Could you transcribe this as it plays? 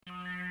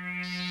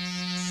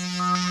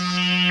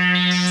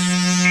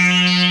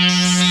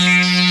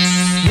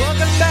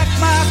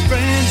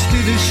friends to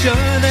the show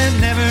that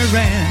never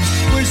ran.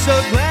 We're so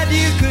glad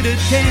you could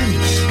attend.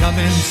 Come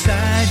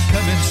inside,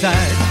 come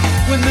inside.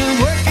 When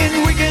the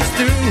working week is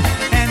through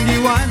and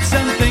you want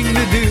something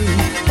to do,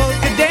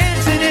 polka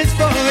dancing is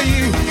for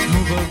you.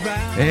 Move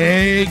around.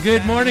 Hey,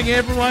 good morning,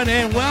 everyone,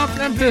 and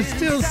welcome to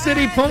Steel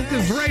City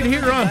Polkas right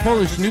here on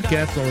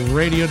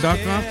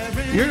PolishNewcastleRadio.com,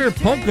 your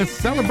polka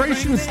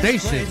celebration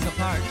station.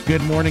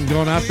 Good morning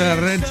going out to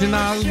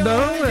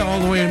Reginaldo, all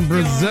the way in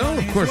Brazil.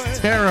 Of course,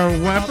 Tara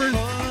Weber.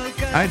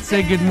 I'd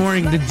say good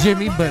morning to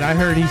Jimmy, but I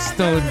heard he's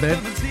still in bed.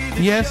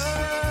 Yes,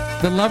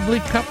 the lovely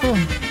couple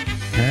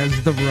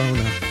has the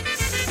Rona.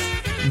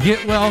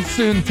 Get well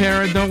soon,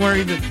 Tara. Don't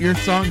worry that your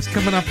song's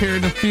coming up here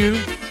in a few.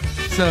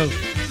 So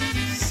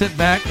sit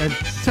back. I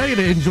tell you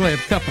to enjoy a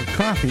cup of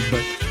coffee,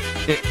 but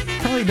it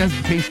probably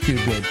doesn't taste too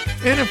good.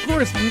 And of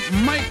course,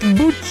 Mike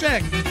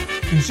Buczek.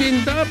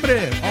 Dzień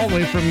dobry, all the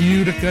way from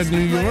Utica,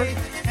 New York.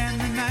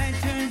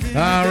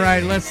 All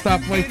right, let's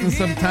stop wasting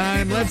some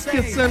time. Let's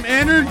get some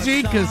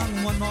energy, because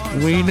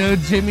we know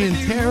Jimmy and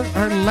Tara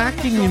are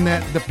lacking in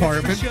that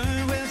department.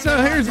 So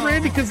here's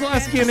Randy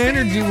Kozlowski and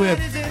Energy with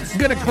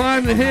Gonna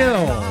Climb the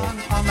Hill.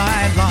 All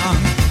night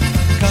long.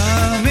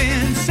 Come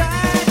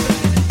inside.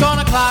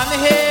 Gonna climb the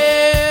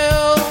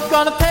hill,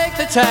 gonna take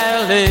the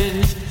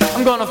challenge.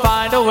 I'm gonna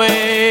find a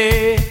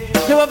way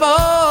to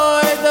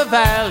avoid the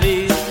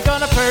valleys.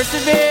 Gonna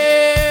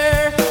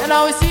persevere and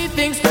always see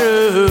things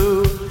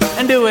through,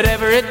 and do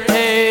whatever it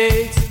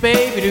takes,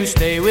 baby, to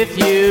stay with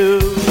you.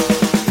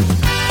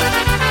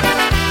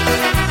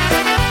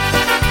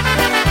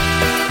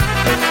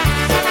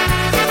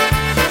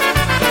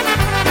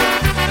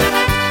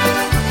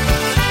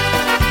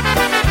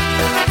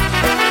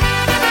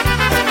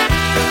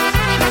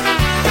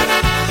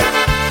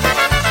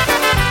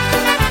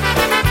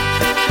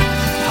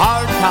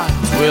 Hard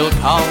times will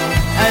come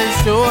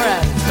as sure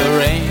as the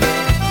rain.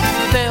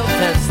 They'll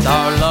test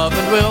our love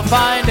and we'll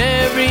find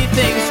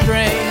everything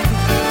strange.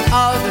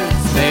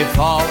 Others may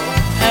fall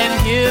and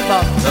give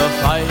up the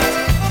fight,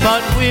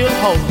 but we'll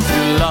hold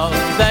to love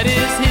that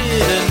is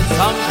hidden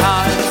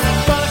sometimes.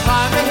 Gonna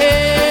climb the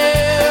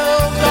hill,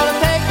 gonna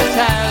take the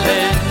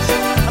challenge.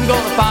 I'm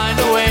gonna find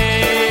a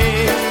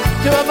way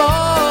to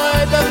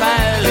avoid the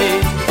valley.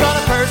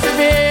 Gonna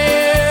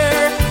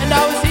persevere and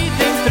always see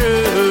things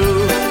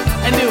through,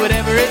 and do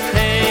whatever it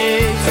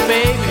takes,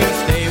 baby, to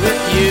stay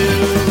with you.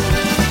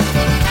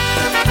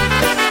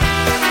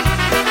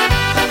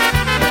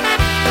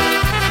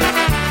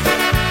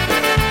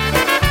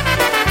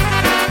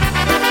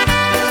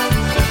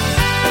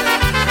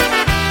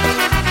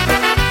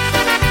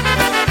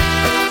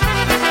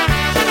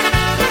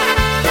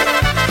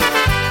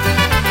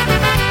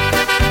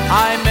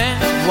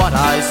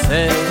 I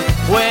said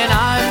when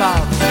I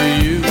vowed to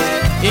you,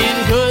 in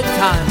good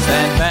times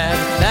and bad,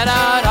 that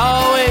I'd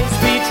always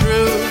be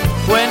true.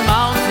 When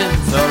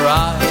mountains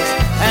arise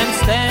and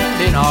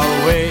stand in our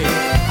way,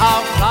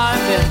 I'll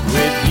climb them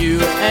with you,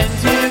 and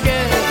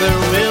together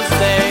we'll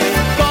say,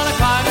 gonna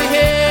climb the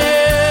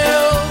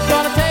hill,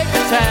 gonna take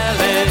the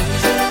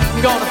challenge,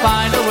 gonna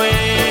find a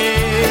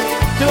way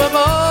to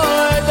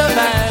avoid the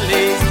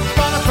valleys,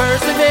 gonna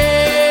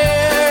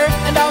persevere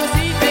and always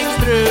see things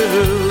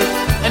through,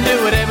 and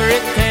do whatever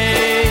it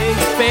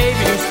takes,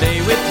 baby, to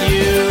stay with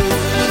you.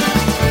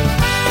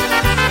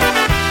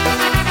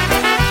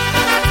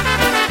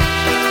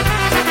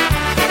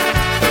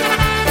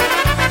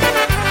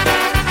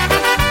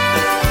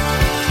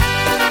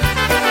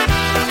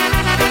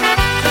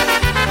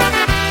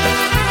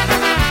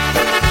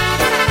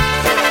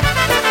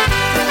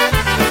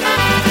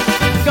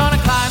 Gonna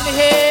climb the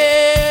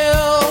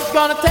hill,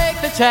 gonna take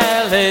the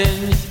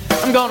challenge.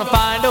 I'm gonna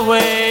find a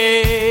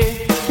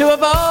way to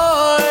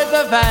avoid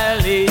the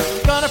valley.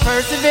 Gonna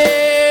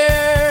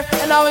persevere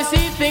and always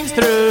see things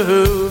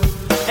through,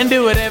 and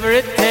do whatever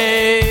it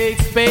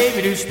takes,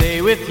 baby, to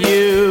stay with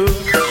you.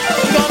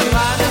 I'm gonna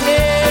climb the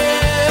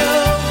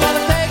hill,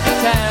 gonna take the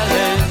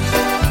challenge.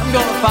 I'm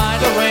gonna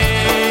find a way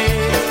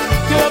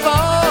to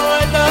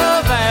avoid the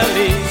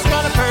valleys.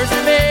 Gonna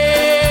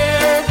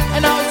persevere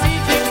and always see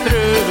things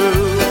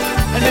through,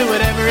 and do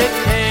whatever it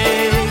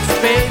takes,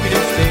 baby,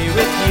 to stay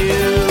with you.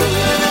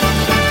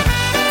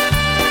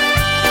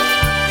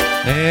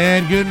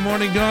 And good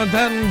morning going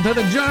down to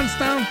the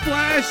Johnstown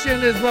Flash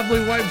and his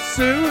lovely wife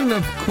Sue, and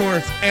of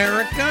course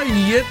Erica,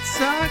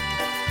 Yitzhak,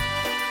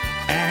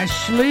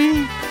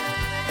 Ashley,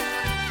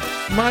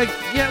 Mike.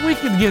 Yeah, we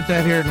can get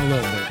that here in a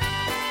little bit.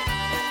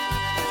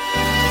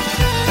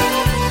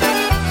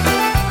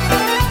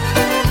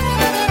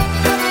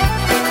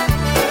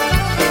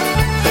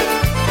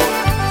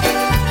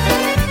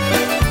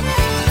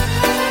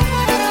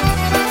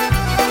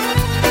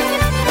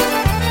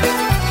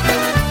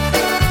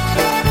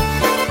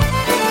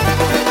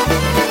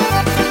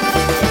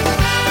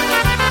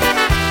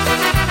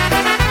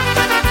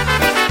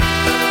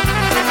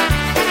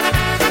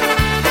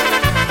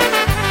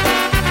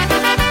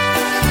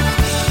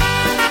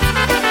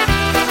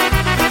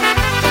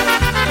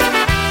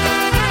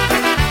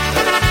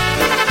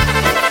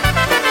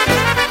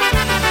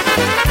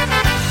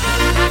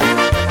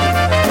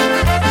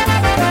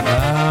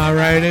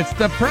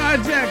 The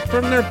Project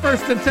from their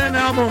First and 10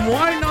 album,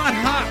 Why Not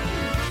Hot?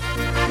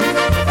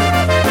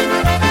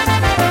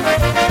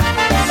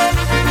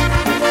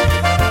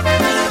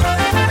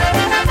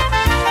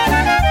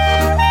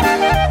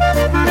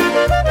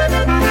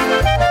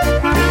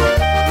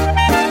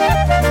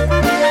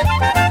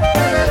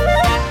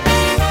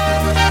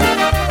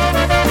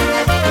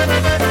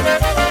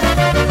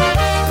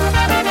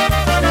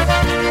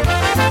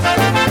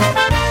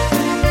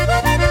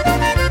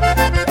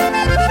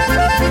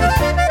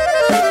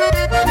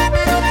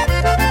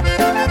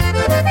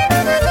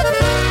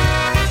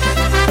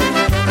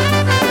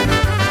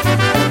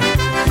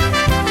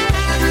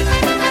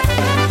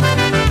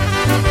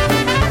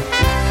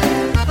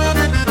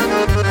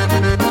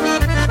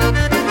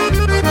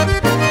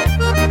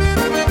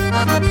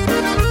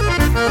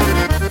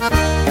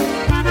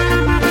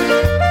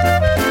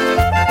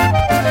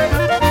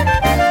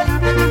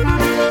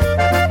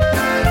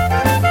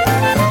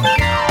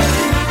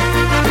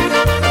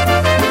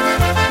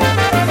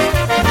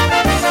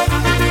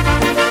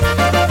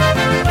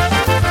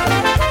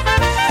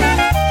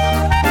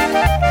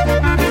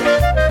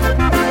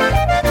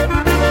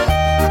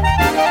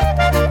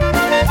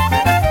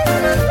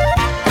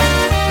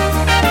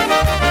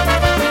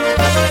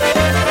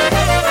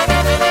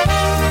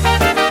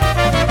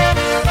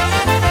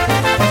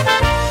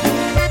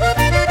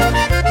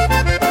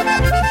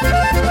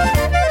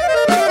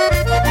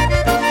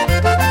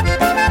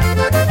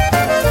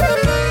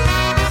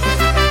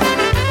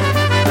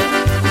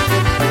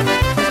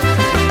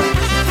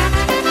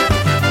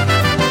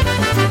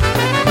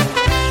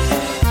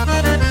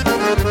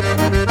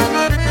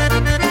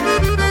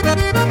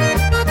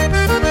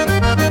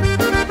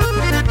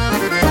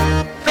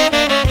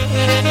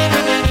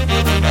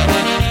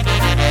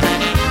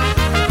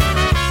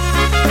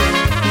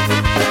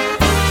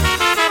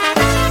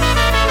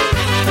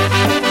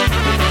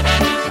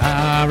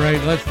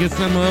 Let's get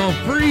some little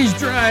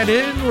freeze-dried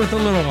in with a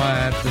little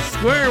at the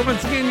square.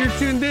 Once again, you're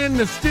tuned in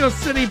to Steel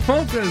City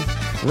Polkas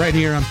right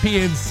here on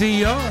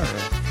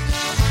PNCR.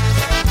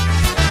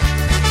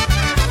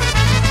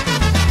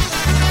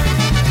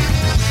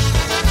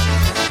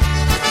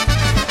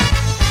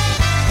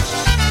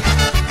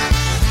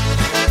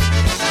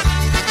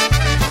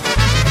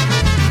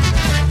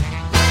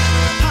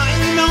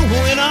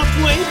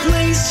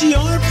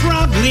 You're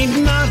probably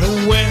not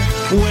aware,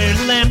 where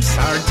lamps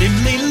are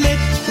dimly lit,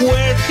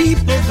 where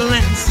people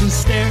glance and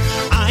stare.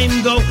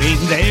 I'm going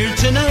there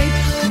tonight,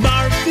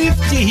 bar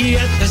 50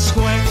 at the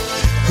square.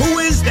 Who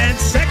is that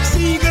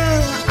sexy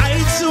girl? I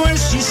swear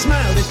she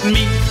smiled at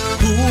me.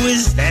 Who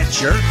is that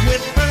jerk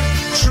with her,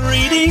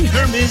 treating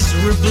her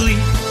miserably?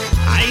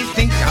 I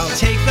think I'll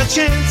take a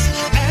chance,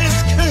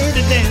 ask her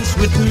to dance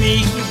with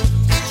me.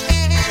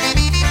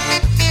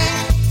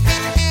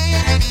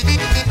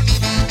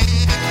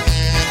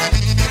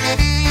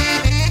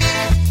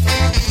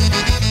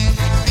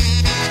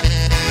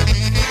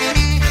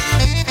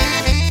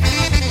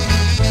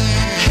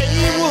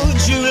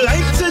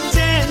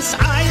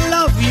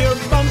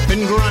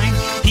 And grind.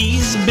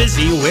 He's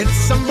busy with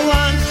some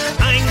blonde.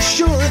 I'm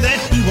sure that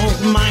he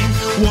won't mind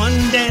one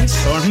dance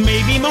or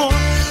maybe more.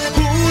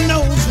 Who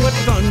knows what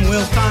fun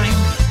we'll find?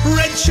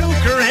 Red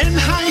choker and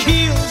high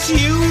heels,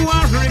 you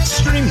are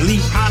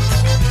extremely hot.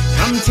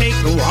 Come take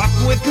a walk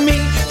with me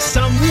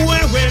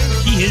somewhere where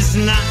he is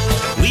not.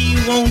 We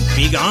won't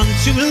be gone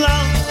too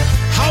long.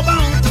 How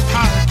about the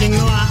parking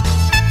lot?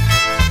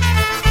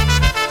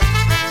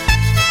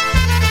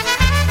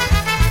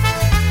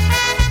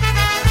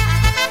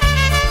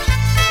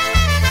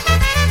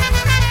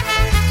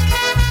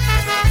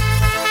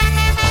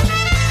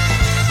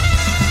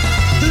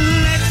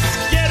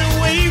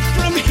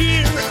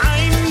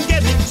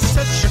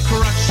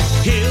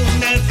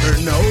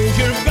 Know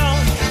you're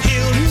gone,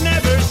 he'll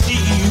never see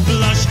you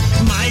blush.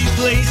 My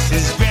place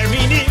is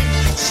very near,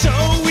 so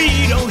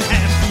we don't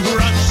have to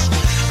rush.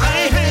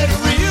 I had a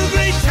real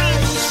great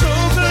time, so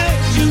glad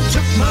you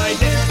took my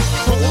dare.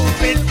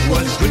 Hope it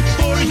was good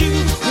for you.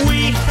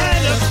 We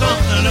had a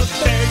fun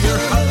affair. Your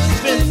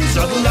husband's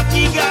a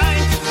lucky guy.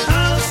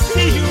 I'll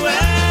see you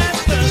at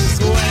the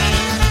square.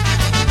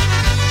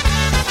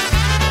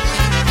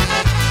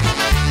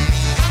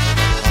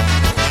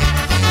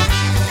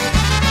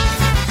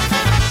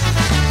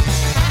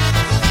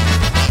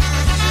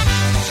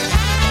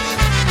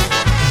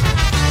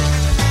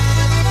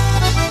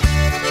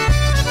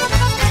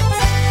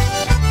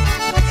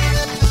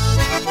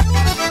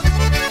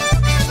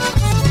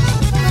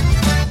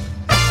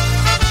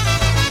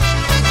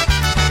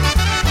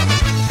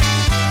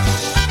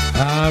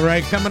 All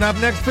right, coming up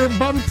next for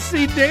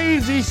Bumpsy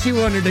Daisy. She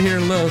wanted to hear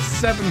a little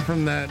 7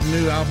 from that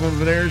new album of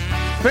theirs,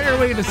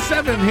 Fairway to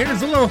 7.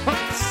 Here's a little Hot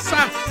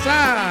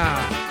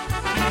Sa-Sa.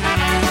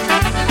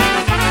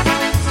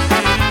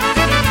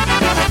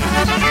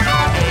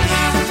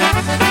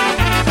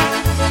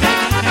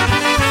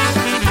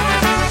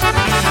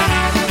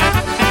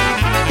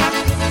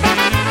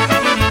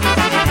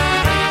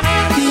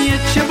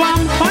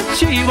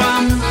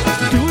 Chodziłam,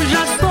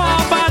 duże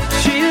słowa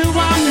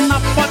czyłam,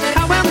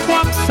 napotkałem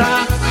chłopca,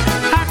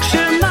 tak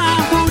się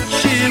nauczyłam.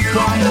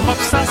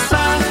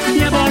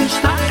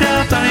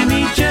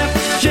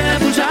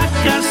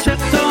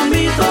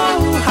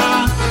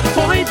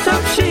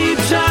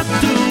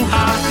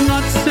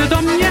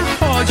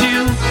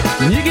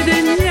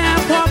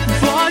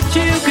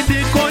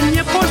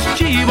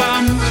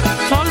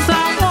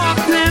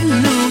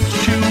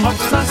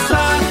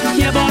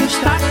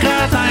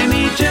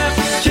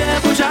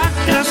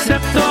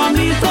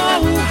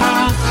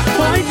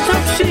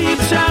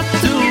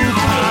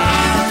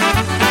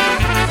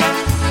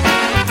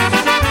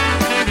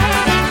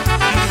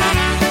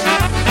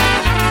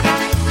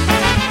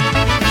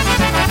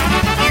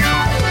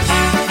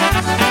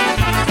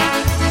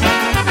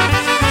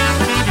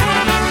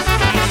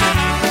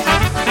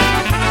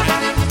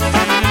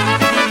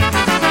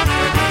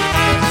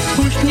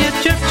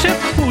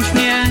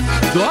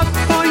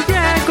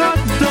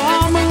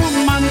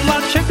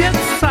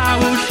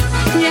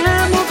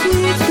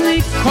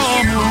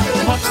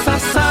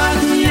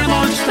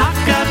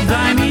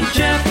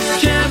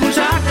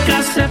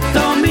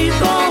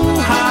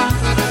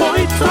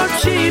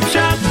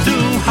 psiczat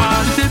ducha,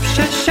 gdy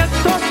przeszedł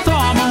do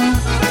domu.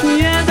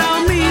 Nie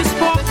dał mi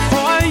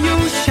spokoju,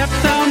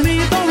 szeptał mi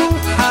do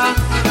ucha.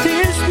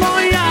 Tyś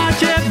moja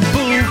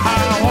dziebucha,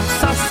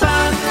 obsasa,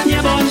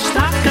 nie bądź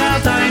taka,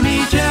 daj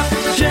mi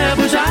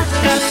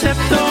buziaczka,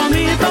 szeptał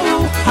mi do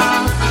ucha.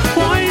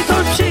 Oj, to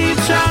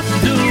psiczat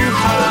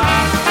ducha.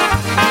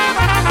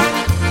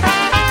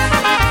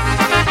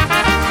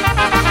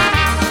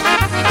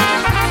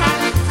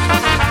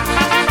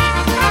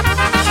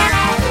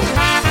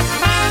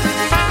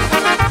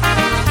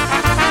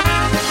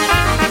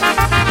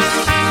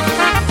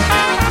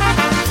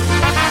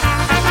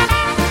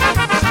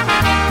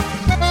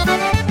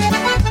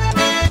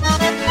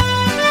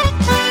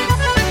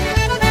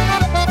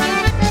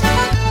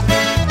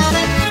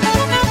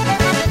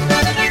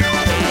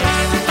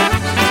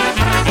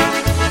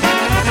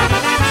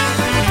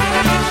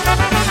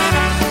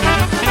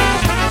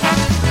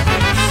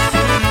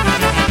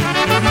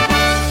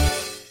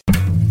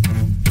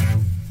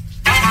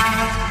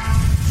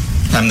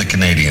 I'm the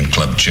Canadian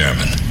Club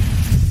chairman.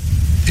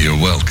 You're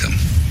welcome.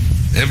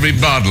 Every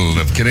bottle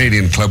of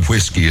Canadian Club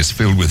whiskey is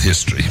filled with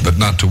history, but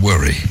not to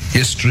worry.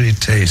 History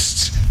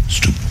tastes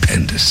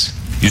stupendous.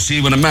 You see,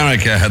 when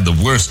America had the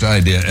worst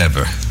idea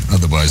ever,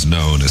 otherwise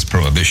known as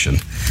Prohibition,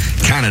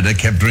 Canada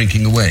kept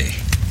drinking away.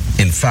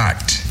 In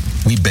fact,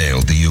 we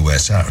bailed the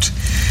U.S. out.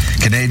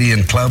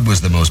 Canadian Club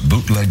was the most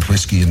bootlegged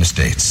whiskey in the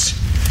States.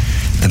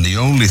 And the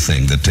only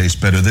thing that tastes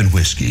better than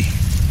whiskey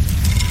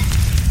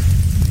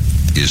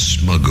is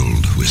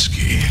smuggled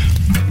whiskey.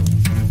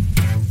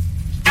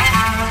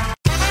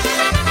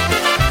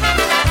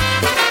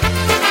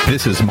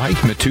 This is Mike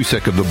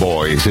Matusek of The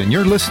Boys, and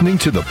you're listening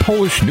to the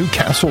Polish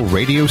Newcastle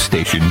radio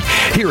station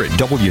here at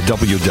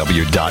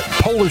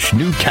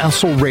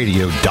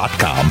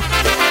www.polishnewcastleradio.com.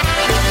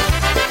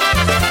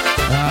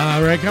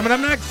 All right, coming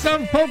up next,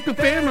 some Polka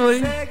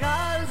family.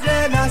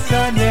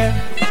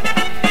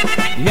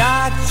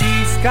 Ja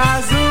ci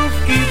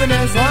wskazówki w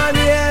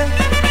nezłamie.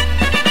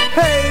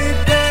 Hej,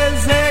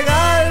 ten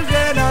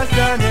zegarze na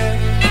ścianie.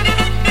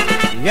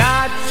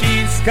 Ja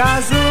ci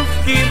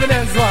wskazówki w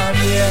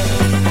nezłamie.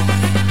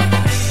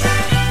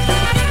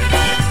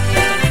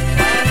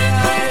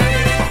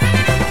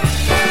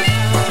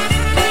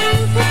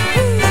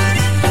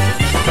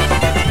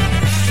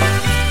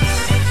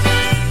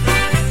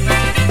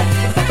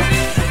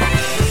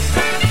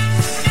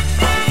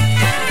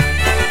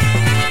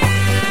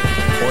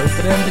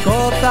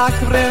 Tak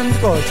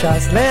prędko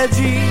czas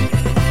leci,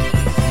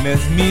 mes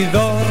mi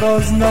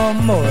dorosną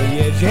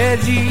moje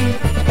dzieci.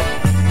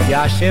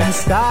 Ja się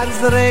star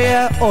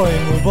zreję, oj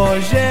mu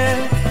Boże,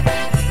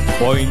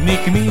 oj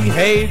nikt mi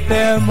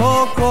hejtem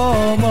oko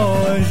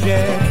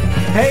może.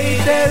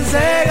 Hejte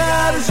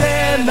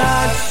zegarze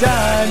na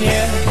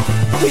ścianie,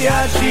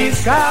 ja ci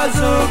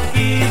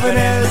wskazówki w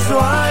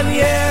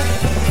nezłanie.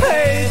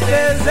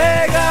 Hejte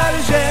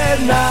zegarze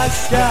na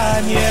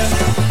ścianie,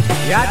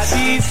 ja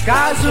ci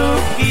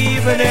wskazówki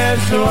w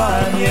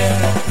nezłamie.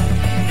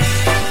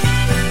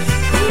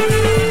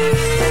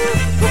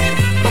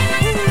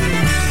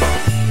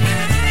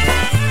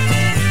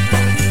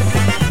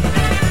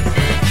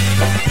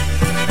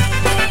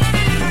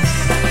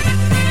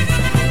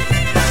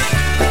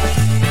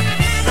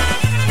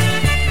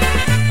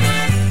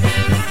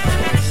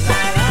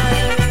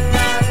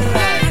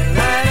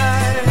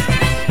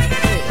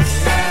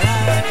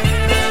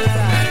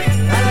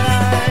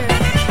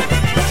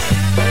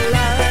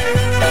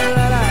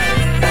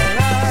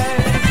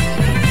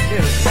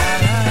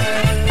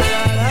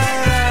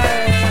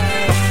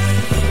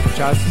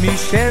 Czas mi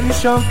się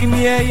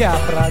ciągnie, ja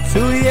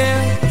pracuję.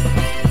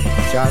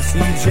 Czas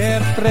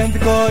idzie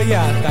prędko,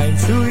 ja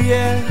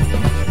tańcuję.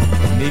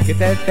 Nikt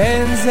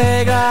ten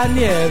zegar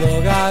nie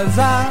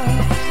dogadza,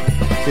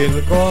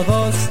 tylko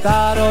do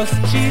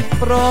starości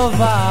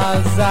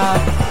prowadza.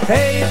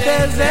 Hej,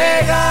 te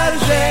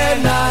zegarze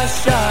na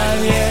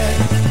ścianie,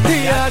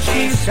 ja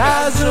ci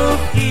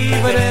wskazówki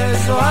w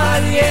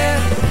nezłanie.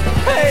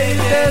 Hej,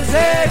 te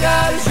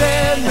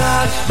zegarze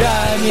na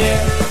ścianie,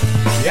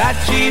 ja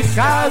ci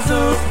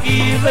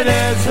wskazówki w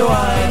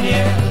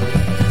nezłanie.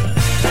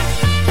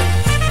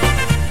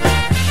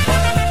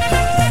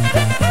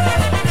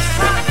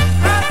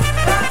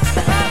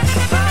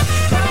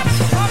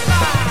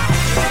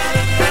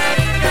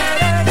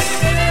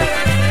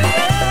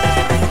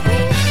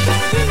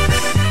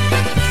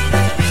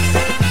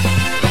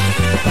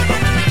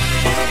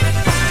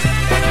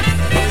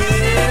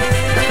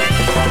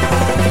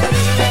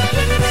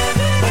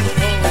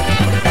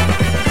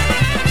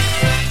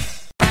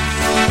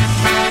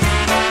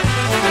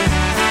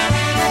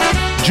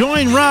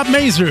 Join Rob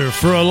Mazur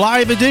for a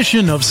live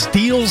edition of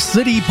Steel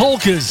City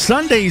Polkas,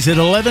 Sundays at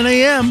 11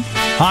 a.m.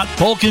 Hot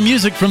polka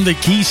music from the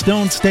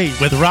Keystone State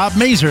with Rob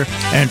Mazur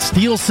and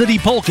Steel City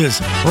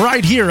Polkas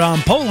right here on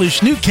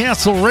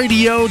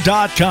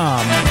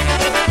PolishNewcastleRadio.com.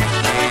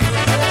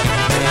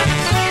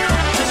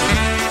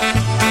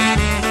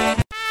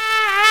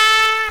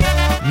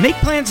 Make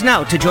plans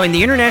now to join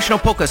the International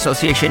Polka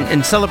Association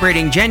in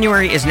celebrating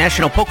January is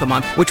National Polka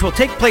Month, which will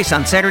take place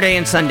on Saturday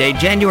and Sunday,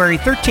 January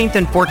 13th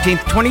and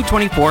 14th,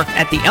 2024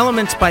 at the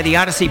Elements by the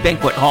Odyssey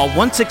Banquet Hall,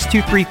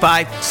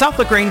 16235 South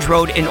LaGrange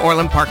Road in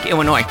Orland Park,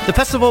 Illinois. The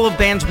Festival of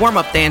Bands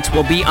warm-up dance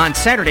will be on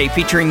Saturday,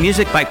 featuring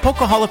music by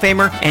Polka Hall of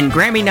Famer and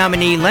Grammy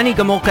nominee Lenny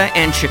Gomulka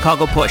and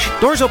Chicago Push.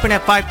 Doors open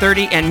at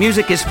 5:30 and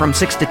music is from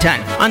 6 to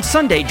 10. On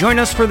Sunday, join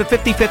us for the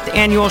 55th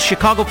Annual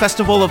Chicago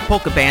Festival of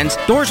Polka Bands.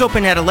 Doors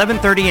open at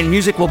 11:30 and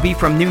music will be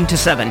from noon to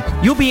 7.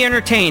 You'll be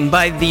entertained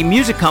by the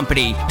Music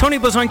Company, Tony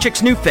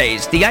Blazonczyk's New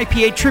Phase, the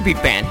IPA Tribute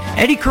Band,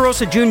 Eddie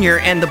Carosa Jr.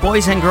 and the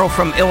Boys and Girl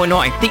from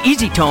Illinois, the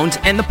Easy Tones,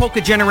 and the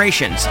Polka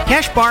Generations.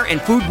 Cash bar and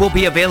food will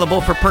be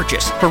available for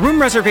purchase. For room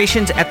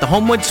reservations at the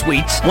Homewood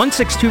Suites,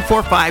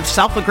 16245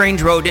 South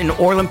LaGrange Road in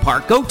Orland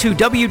Park, go to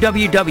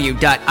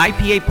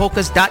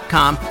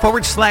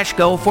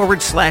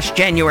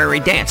www.ipapolkas.com/go/January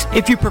dance.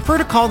 If you prefer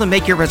to call to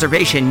make your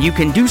reservation, you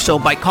can do so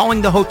by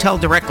calling the hotel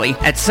directly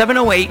at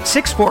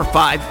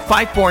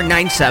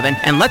 708-645-5497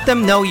 and let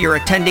them know you're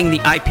attending the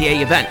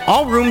IPA event.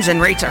 All rooms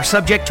and rates are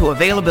subject to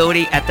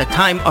availability at the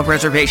time of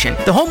reservation.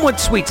 The Homewood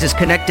Suites is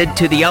connected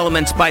to the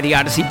Elements by the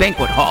Odyssey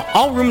Banquet Hall.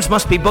 All rooms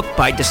must be booked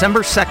by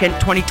December 2nd,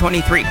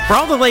 2023. For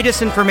all the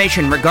latest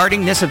information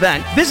regarding this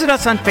event, visit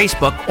us on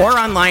Facebook or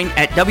online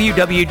at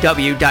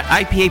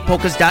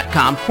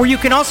www.ipapolkas.com, where you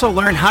can also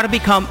learn how to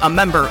become a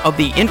member of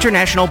the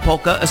International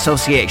Polka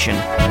Association.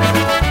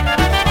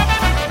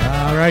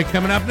 All right,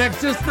 coming up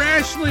next is for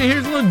Ashley.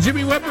 Here's a little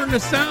Jimmy Weber and the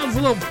Sounds, a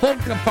little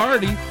polka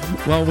party.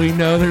 Well, we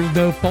know there's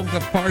no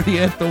polka party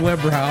at the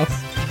Weber house.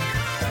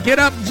 Get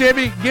up,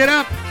 Jimmy, get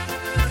up.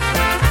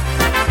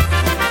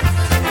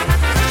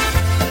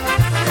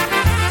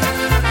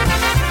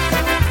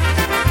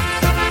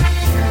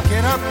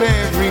 Get up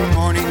every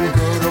morning,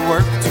 go to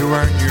work to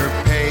earn your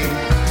pay.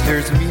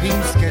 There's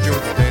meetings,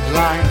 schedules,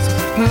 deadlines,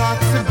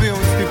 lots of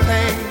bills to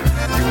pay.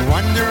 You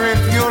wonder if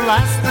you'll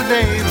last the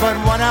day, but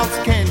what else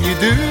can you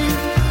do?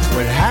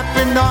 What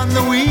happened on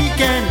the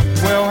weekend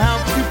will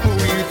help to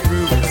pull you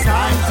through. It's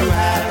time to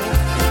have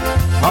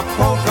a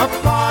polka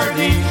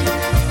party.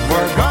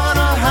 We're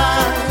gonna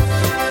have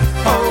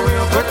a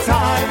real good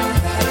time.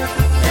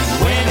 And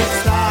when it's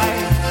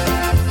time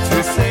to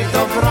say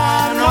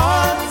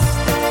dobranoc,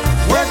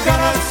 we're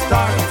gonna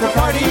start the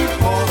party,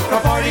 polka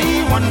party,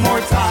 one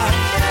more time.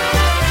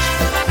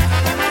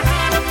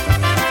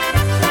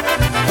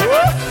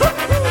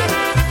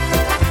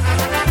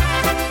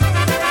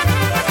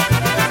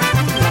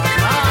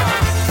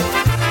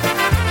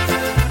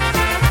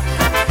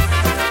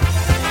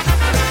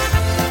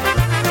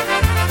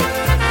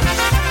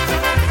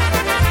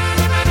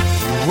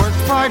 Work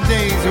 5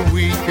 days a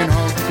week and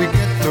hope to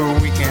get the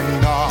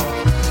weekend off.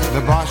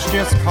 The boss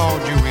just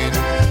called you in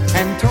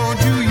and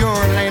told you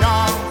you're laid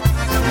off.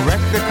 You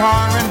wrecked the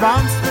car and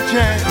bounced the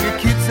check. Your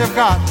kids have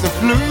got the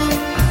flu.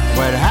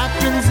 What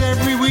happens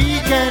every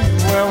weekend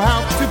will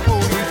help to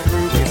pull you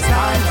through. It's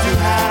time to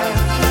have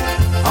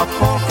a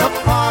polka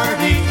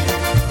party.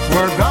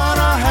 We're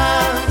gonna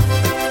have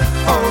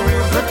a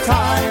real good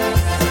time.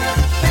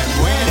 And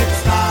when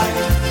it's time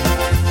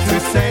to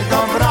say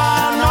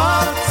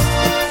dobranoc,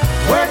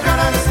 we're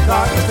gonna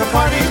start the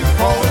party,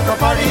 polka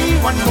party,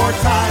 one more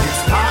time.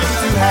 It's time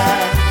to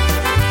have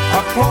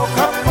a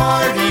polka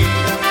party.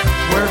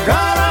 We're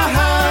gonna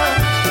have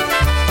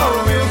a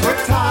real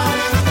good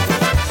time.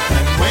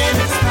 And when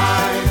it's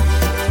time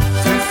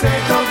to say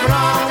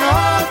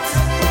dobranoc,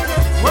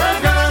 we're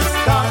gonna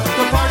start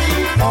the party,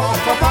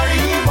 polka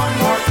party, one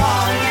more time.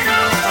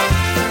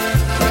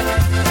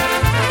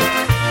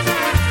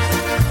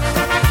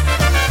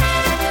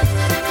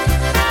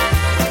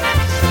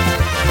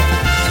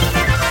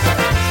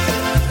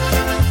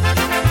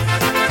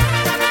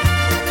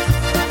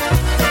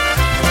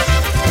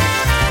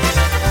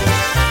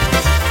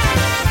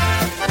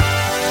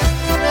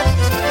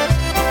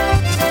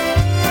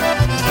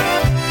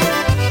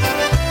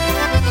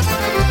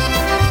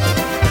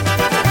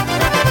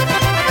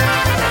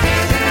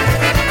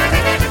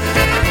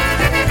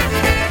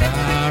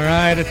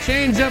 A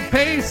change of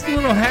pace, a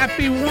little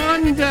Happy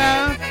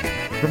Wanda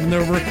from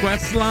the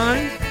request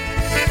line.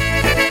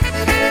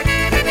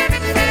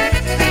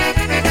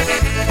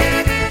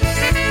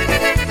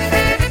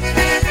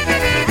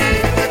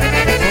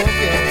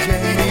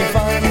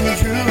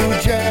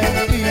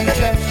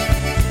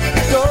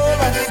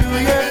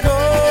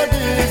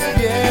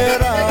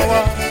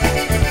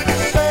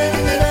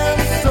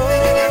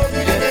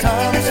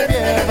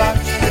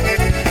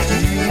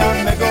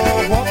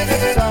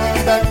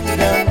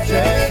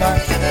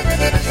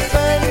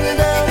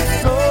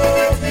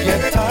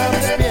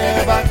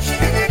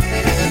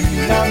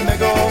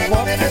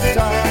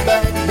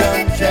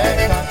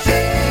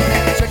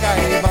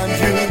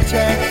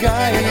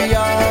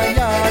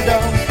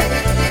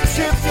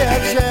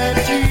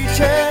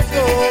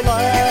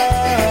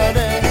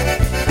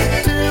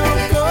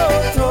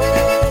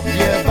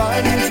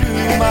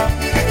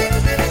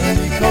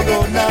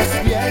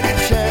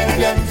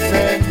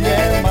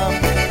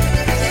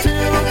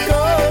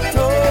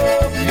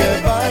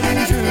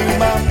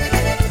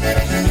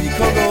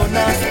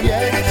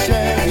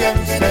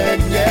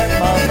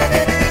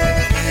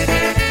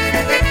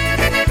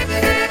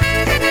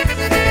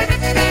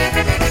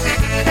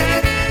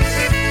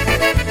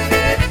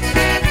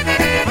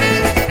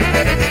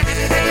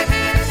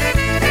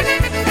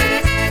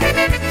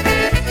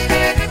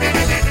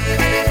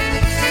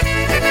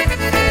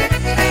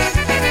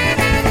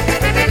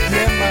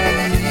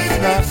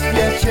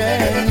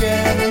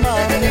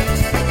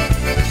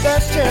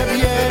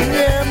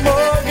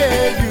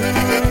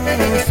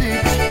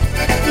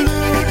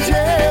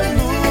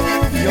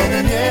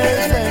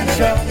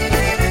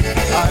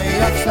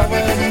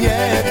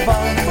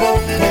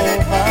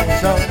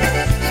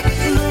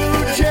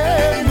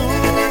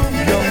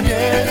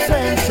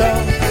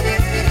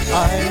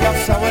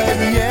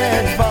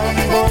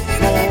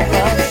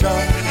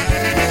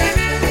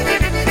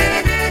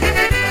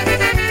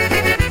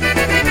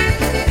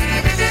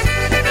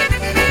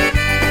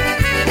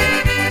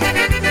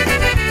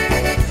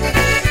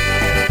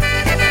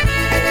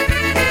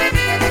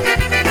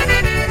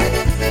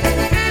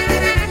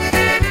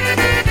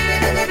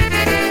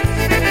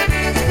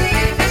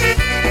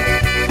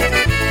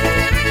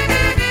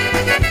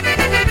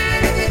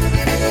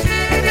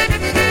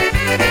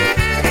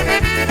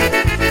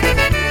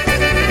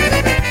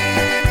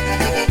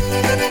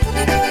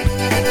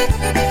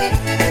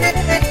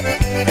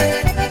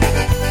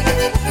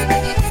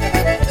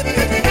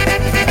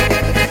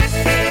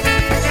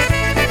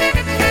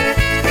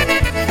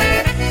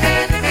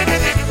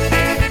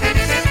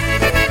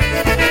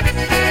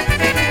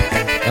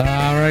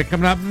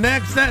 coming up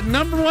next, that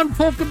 #1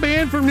 polka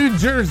band from New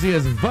Jersey,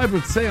 as Bud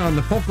would say on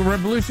the Polka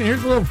Revolution.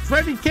 Here's a little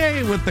Freddie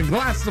K with The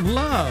Glass of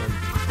Love.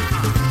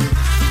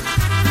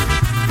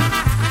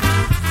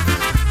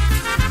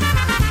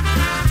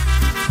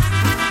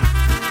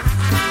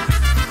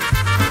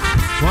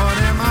 What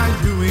am I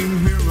doing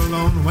here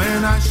alone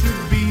when I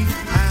should be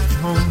at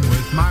home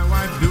with my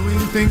wife doing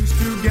things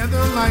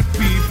together like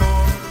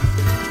before?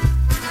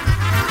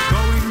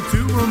 Going to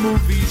a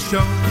movie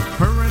show,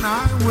 her and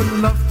I would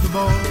love to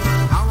bowl.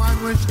 How I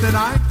wish that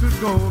I could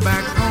go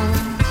back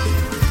home.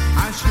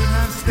 I should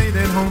have stayed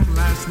at home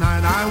last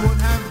night. I would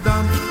have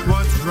done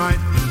what's right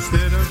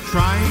instead of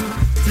trying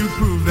to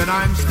prove that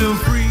I'm still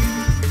free.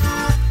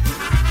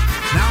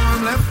 Now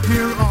I'm left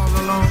here all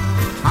alone.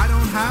 I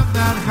don't have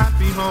that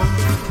happy home.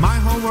 My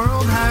whole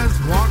world has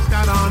walked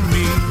out on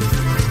me.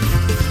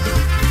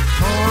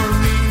 Pour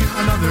me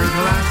another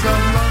glass of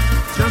love,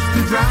 just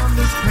to drown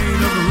this pain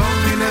of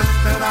loneliness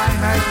that I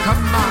had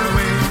come my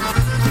way.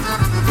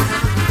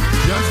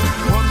 Just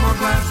one more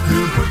glass to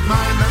put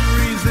my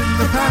memories in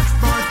the past.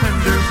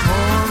 Bartender,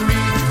 pour me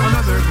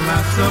another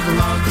glass of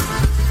love.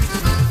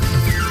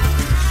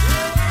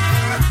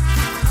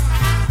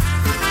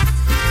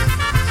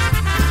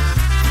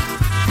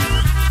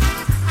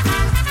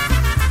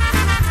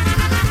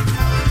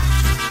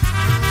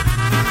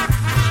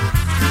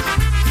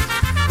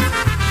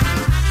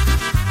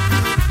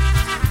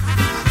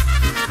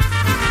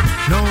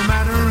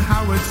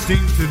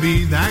 Seemed to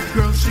be that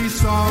girl she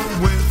saw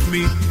with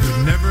me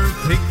could never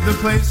take the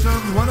place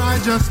of what I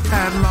just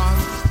had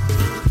lost.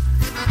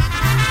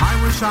 I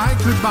wish I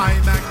could buy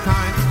back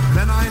time,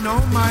 then I know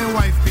my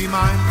wife be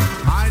mine.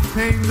 I'd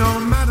pay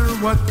no matter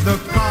what the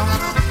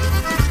cost.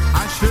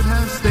 I should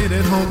have stayed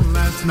at home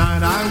last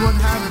night. I would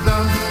have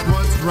done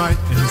what's right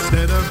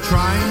instead of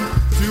trying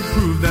to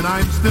prove that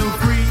I'm still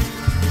free.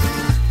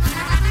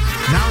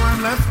 Now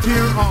I'm left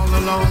here all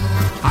alone.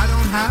 I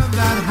don't have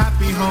that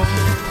happy home.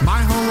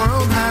 My whole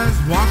world has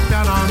walked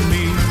out on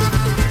me.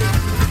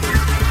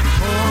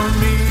 Pour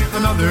me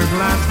another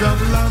glass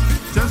of love,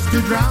 just to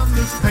drown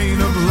this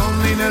pain of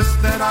loneliness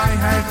that I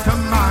had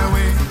come my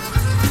way.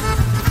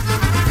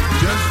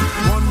 Just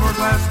one more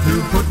glass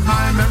to put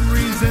my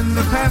memories in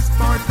the past.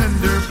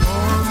 Bartender,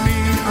 pour me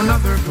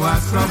another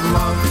glass of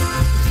love.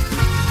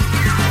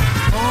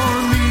 Pour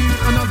me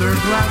another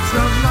glass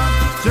of love,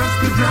 just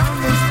to drown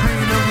this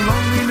pain of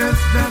loneliness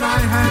that I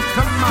had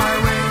come my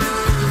way.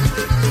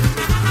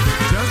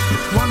 Just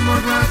one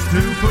more glass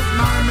to put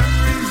my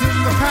memories in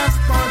the past.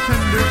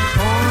 Bartender,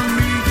 pour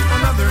me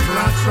another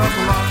glass of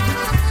love.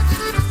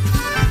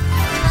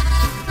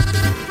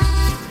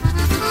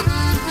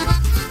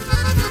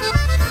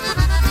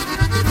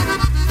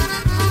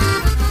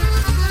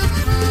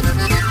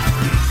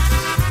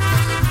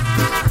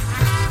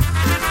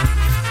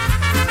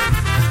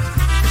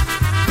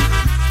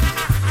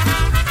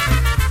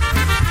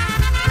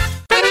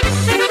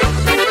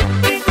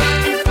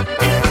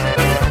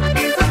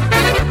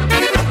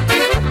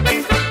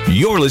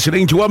 You're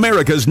listening to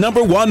America's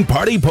 #1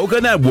 Party Polka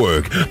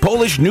Network,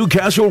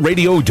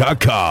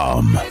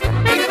 PolishNewcastleRadio.com.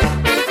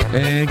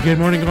 And good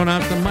morning going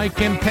out to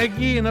Mike and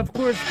Peggy, and of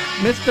course,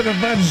 Mr.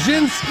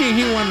 Wajinski.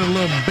 He wanted a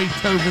little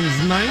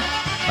Beethoven's Night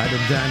by the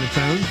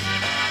Dynatones.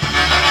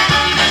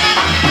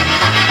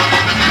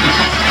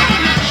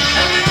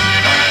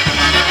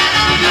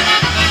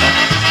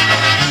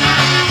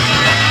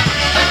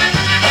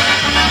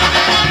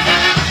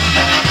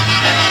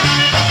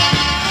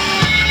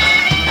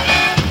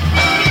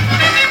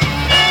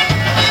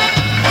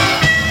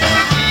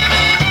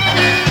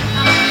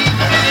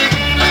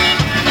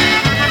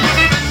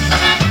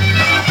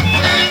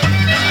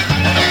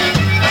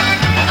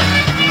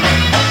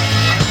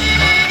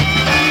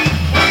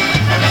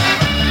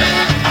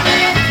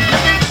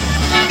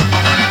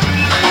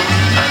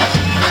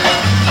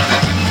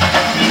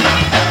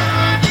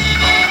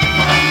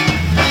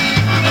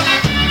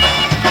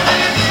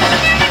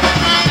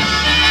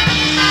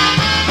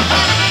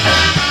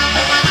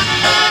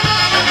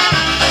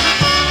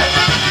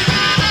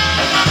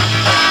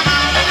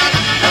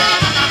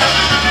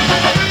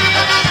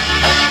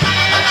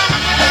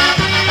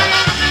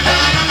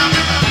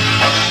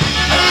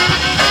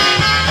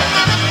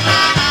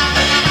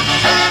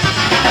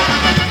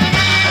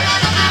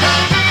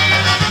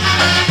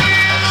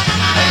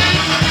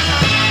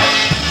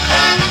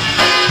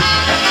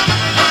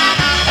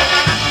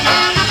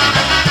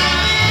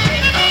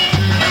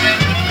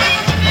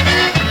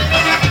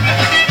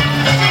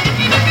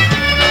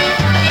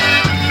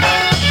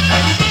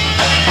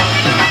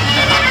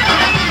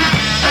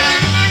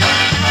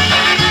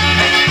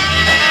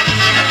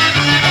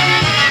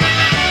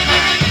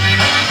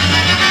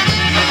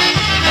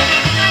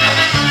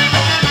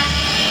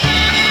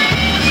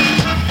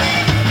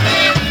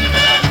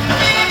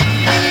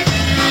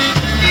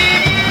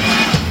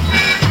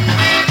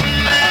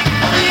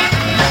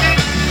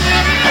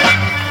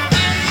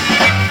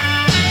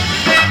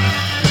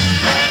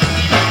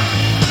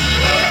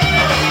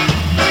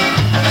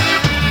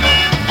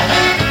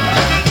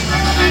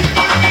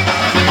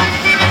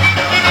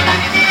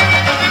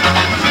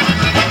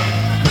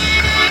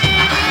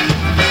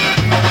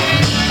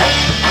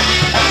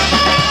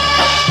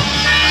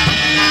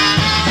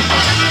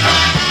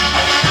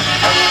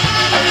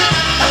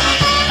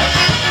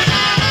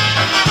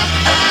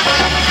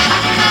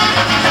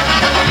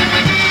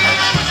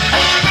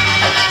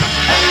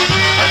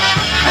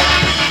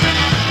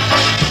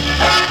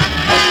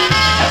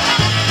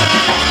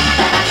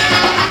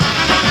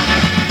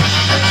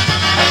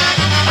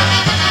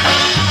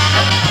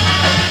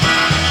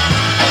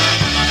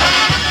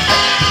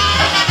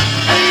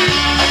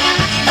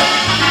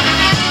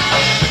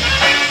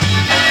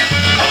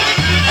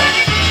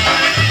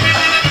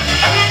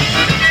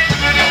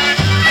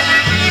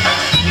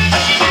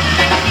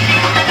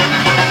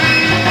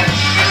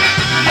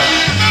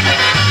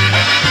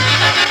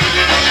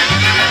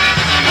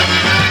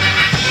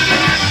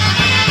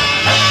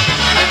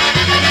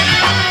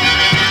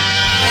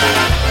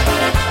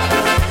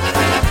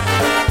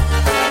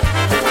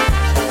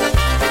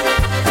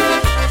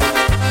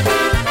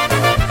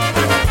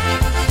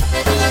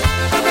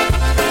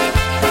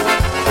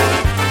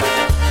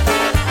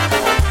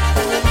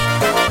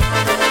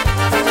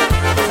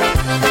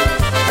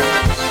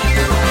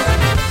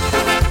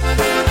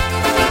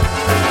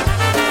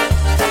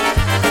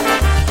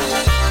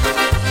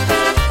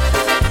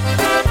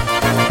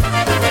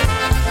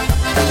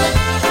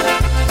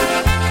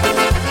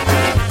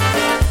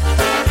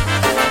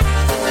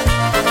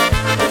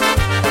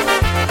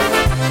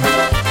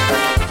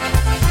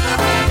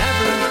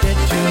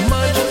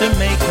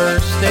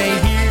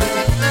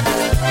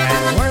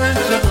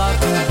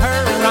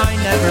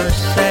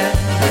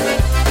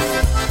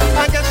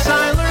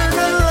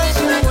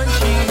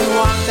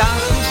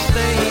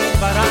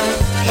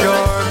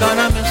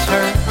 gonna miss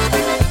her,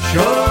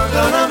 sure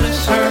gonna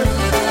miss her,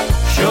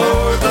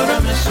 sure gonna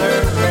miss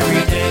her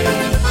every day.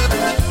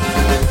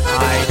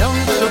 I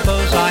don't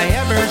suppose I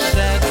ever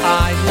said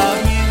I love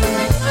you,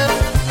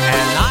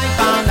 and I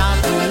found out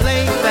too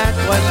late that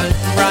wasn't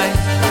right.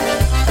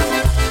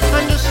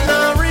 I'm just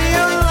now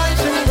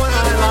realizing what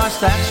I lost,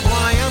 that's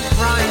why I'm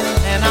crying,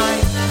 and I'm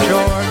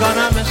sure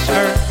gonna miss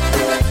her,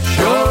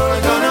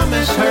 sure gonna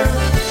miss her,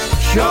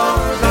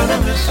 sure gonna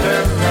miss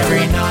her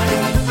every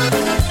night.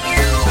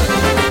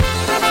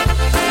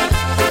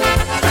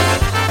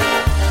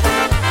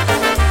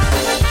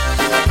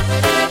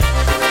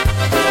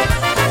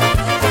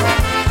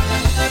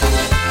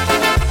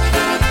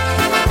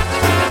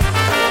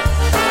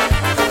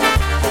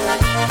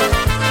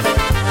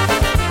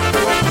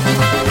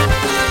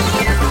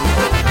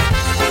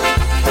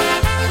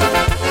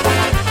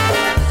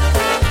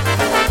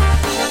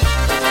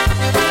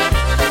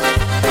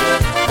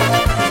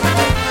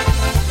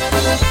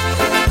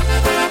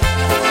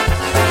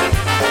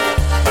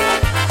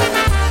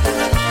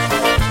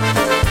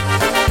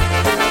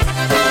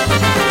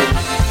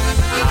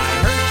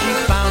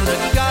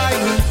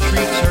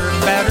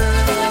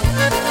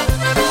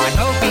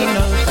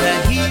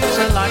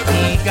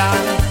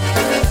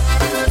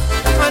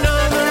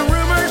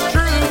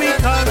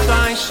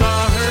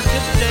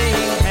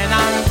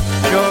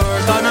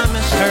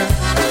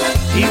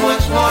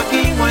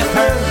 Walking with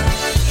her,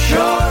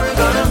 sure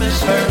gonna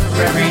miss her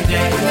every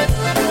day.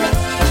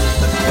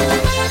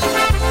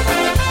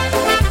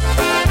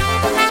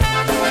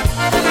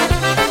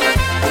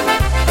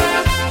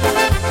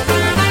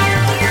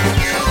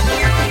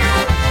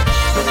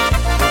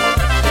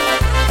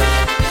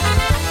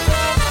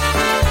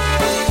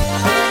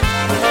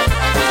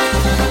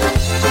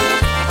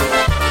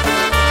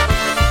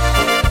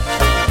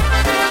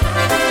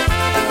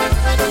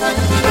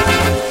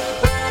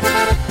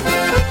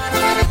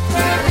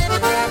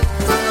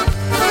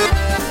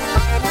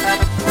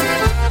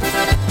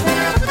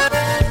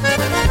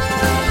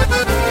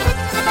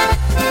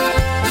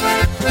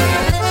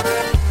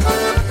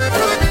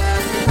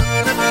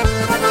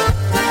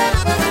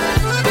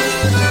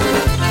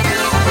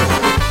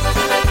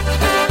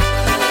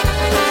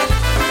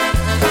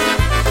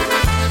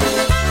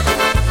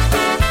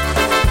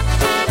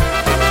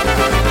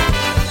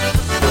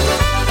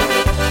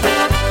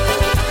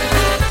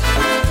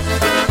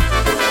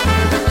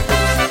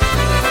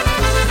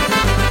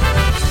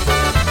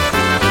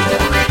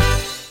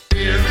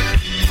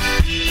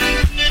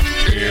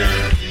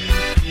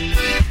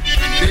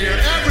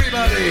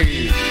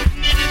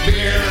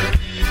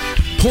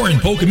 Pouring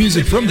polka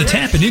music from the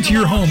tap and into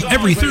your home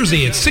every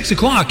Thursday at 6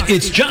 o'clock.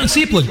 It's John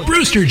Seplick,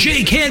 Brewster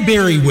J.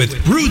 Cadbury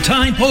with Brew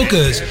Time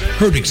Polkas.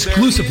 Heard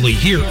exclusively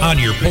here on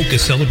your polka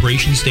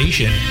celebration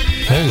station,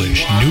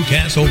 Polish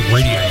Newcastle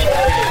Radio.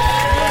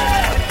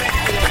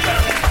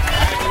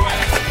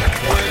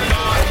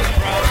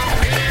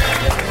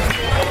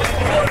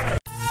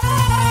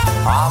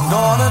 I'm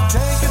gonna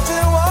take you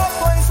to a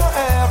place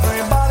where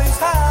everybody's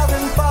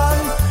having fun.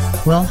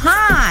 Well,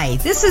 hi,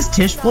 this is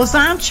Tish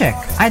Blazonczyk.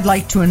 I'd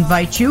like to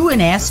invite you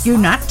and ask you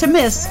not to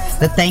miss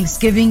the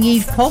Thanksgiving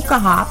Eve Polka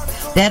Hop.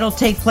 That'll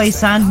take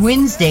place on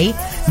Wednesday,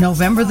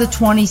 November the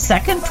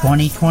 22nd,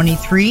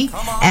 2023,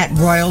 at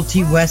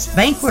Royalty West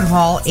Banquet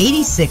Hall,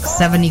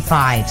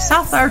 8675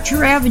 South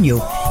Archer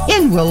Avenue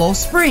in Willow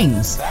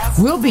Springs.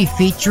 We'll be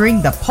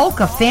featuring the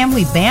Polka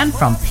Family Band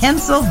from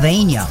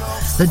Pennsylvania.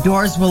 The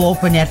doors will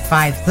open at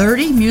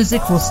 5:30.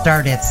 Music will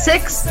start at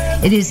 6.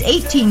 It is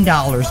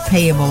 $18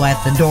 payable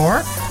at the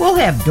door. We'll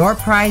have door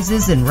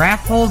prizes and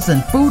raffles,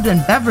 and food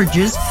and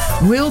beverages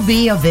will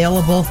be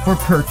available for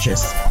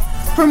purchase.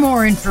 For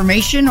more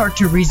information or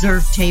to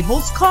reserve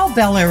tables, call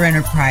Bel Air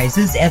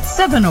Enterprises at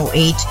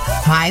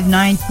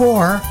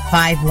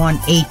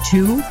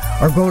 708-594-5182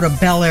 or go to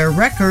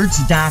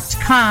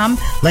BelAirRecords.com.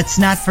 Let's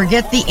not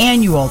forget the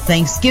annual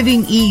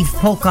Thanksgiving Eve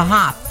Polka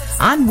Hop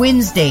on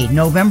Wednesday,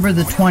 November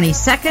the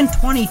 22nd,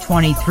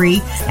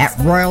 2023 at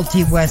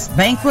Royalty West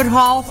Banquet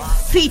Hall,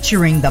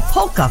 featuring the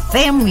Polka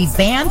Family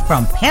Band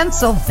from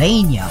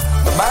Pennsylvania.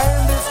 The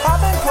band is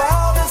hopping,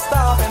 crowd is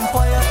stopping,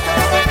 playing.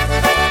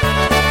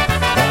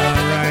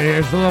 All right,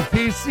 here's a little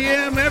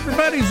PCM.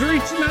 Everybody's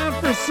reaching out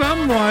for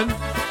someone.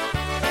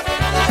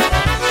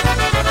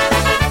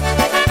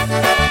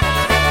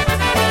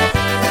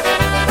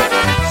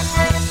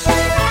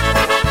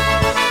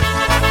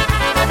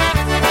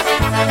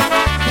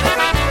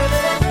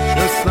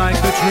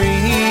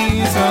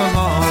 Trees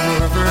along the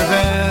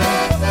riverbed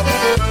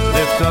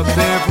lift up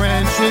their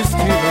branches to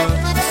the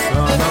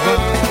sun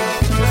above.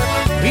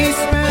 We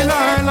spend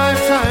our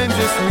lifetime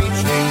just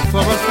reaching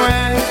for a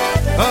friend,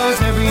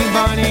 'cause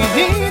everybody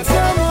needs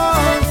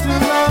someone to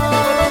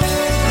love.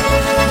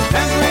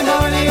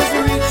 Everybody's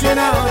reaching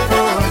out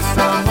for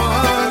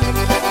someone.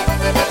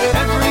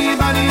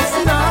 Everybody's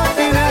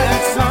knocking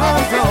at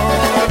some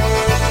door.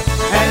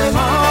 And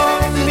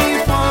long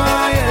before I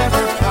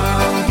ever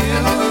found you,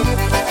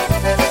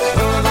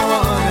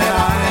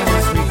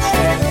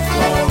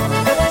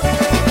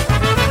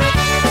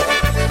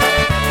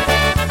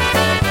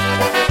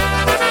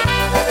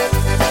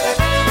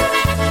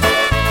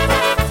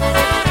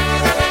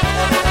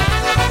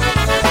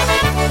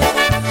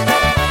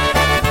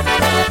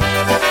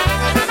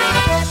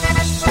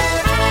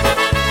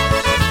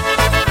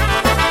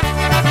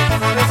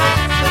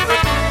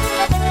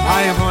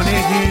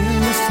 wanted you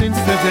since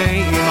the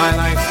day my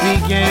life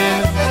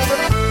began.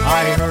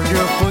 I heard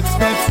your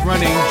footsteps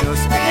running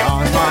just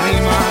beyond my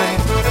mind.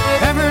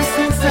 Ever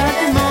since that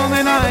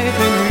moment I've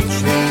been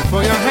reaching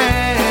for your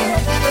hand,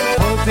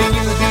 hoping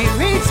you'd be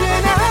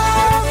reaching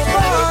out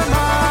for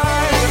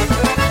mine.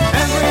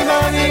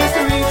 Everybody's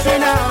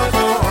reaching out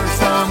for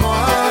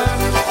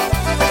someone.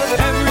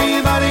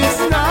 Everybody's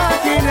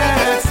knocking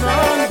at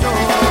some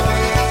door.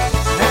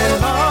 And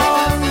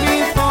long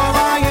before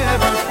I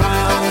ever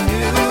found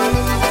you,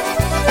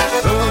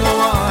 you're the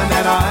one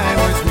that I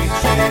was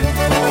reaching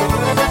for.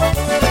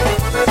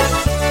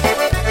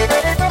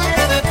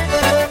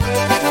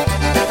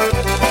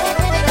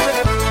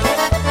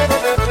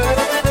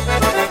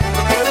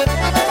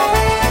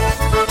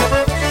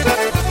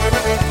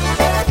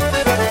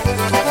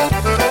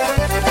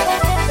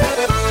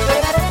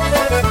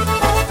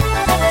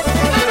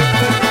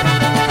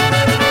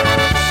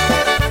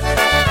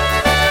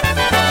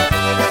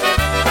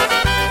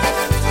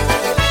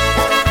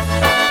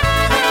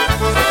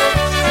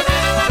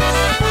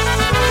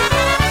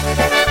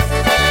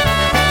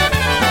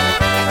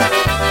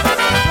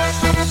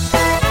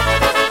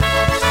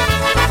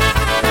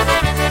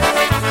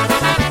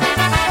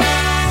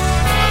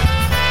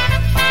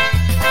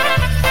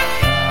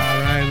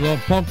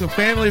 Polka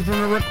family from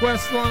the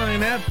request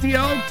line at the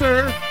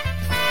altar.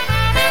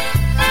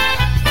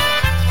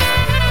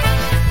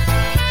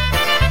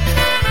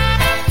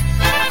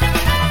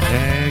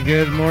 And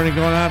good morning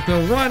going out to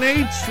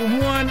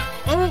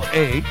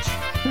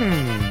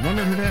 1H1OH.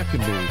 Wonder who that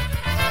could be.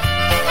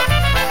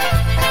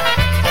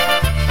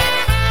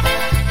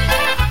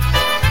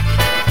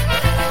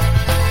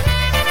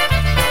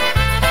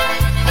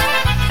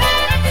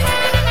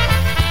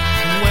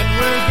 When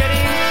we're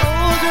getting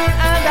older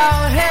and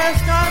our hair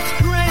starts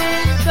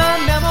graying, the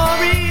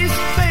memories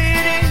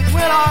fading,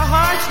 will our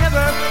hearts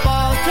never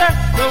falter?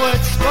 The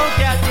words spoke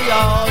at the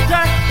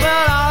altar.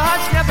 Will our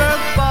hearts never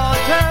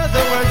falter?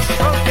 The words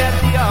spoke at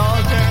the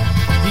altar.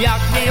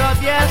 Jak mi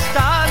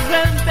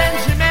obiecałem,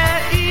 będziemy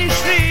i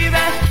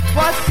żywe,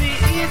 włosy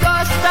i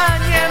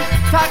dostaniem.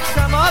 Tak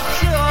samo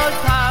przy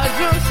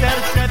ołtarzu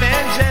serce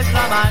będzie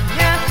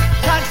złamanie.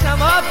 Tak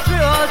samo przy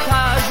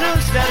ołtarzu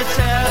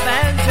serce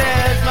będzie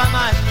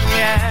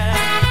złamanie.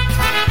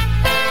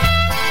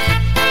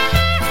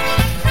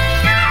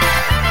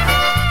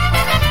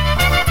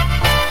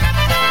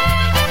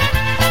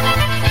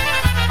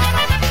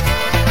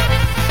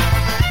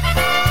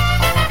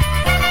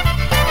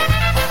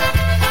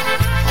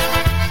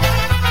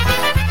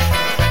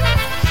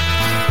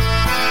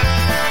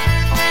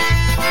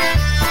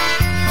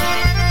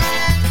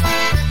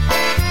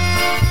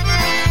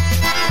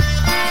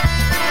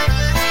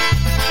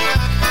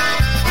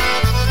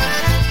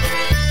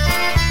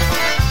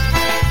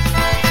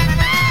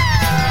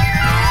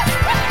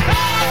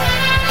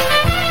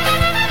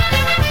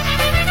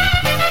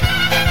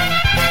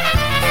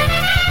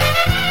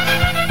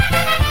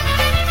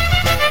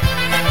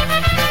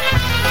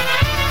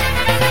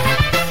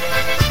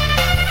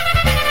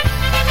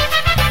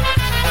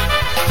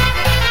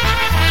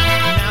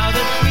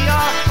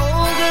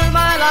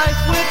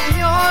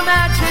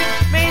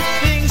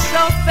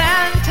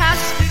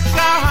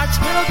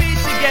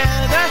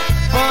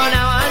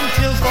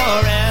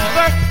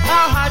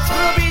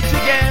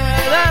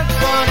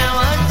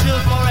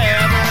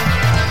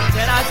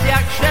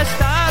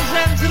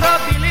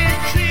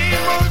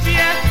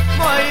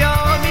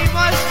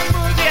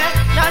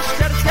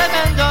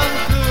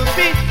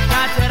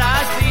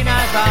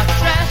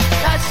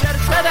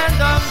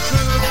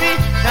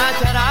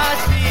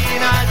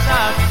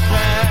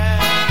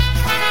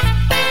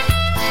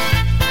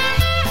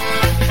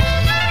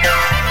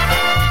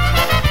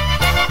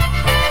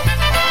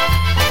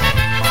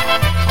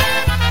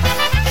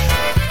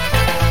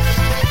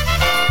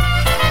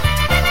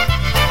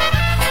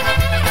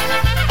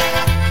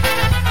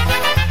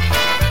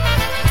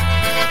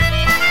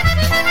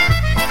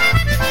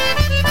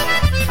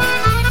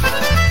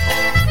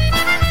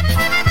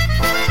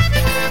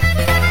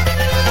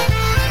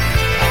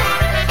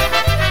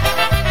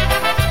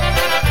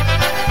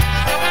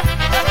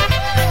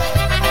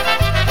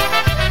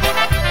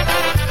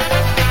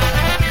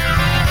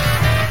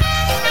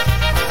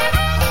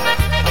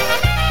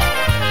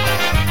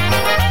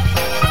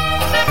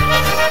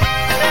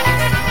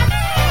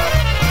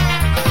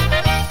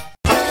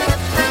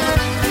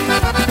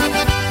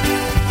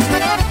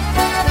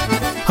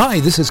 Hi,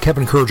 this is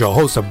Kevin Kurdziel,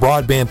 host of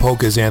Broadband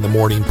Polkas and the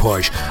Morning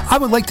Push. I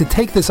would like to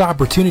take this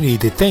opportunity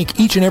to thank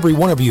each and every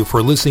one of you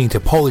for listening to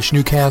Polish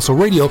Newcastle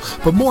Radio,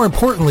 but more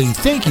importantly,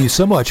 thank you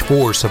so much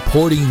for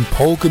supporting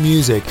polka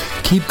music.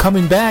 Keep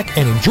coming back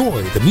and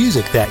enjoy the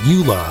music that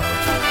you love.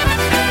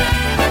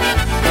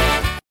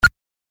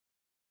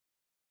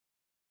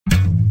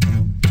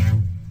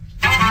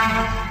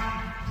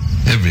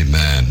 Every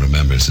man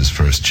remembers his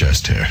first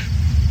chest hair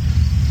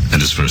and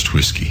his first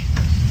whiskey.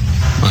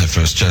 My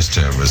first chest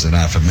hair was an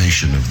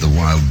affirmation of the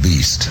wild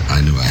beast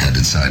I knew I had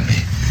inside me.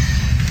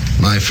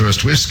 My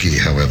first whiskey,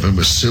 however,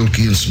 was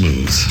silky and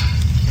smooth.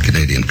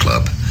 Canadian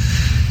Club.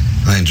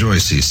 I enjoy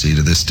CC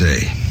to this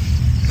day.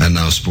 and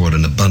now sport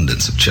an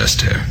abundance of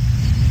chest hair.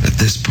 At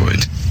this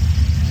point,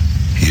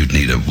 you'd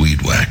need a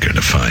weed whacker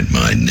to find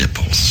my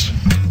nipples.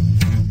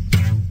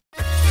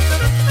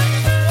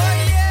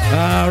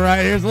 All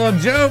right, here's a little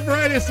Joe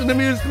Brightus and the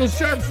Musical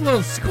Sharps, a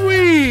little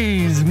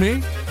Squeeze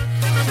Me.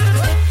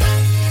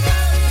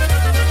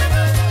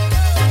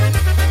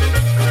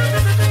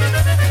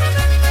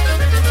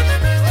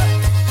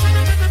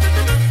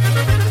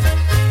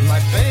 My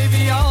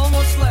baby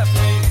almost left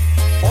me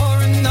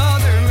for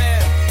another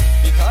man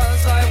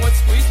because I would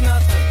squeeze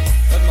nothing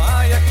but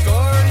my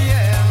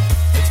accordion.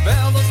 Its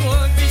bellows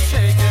would be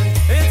shaken,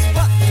 its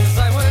buttons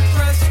I would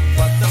press,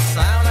 but the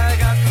sound I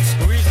got from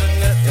squeezing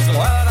it is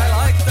what I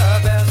like the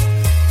best.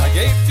 I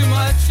gave too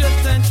much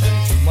attention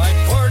to my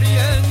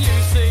accordion, you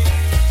see.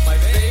 My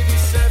baby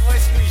said, why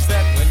squeeze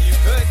that when you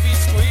could be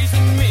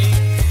squeezing me?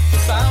 The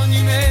sound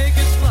you make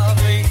is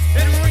lovely,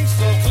 it rings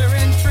so clear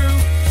and true,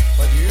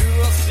 but you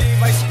will see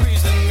by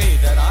squeezing me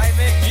that I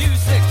make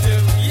music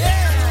too.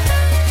 Yeah!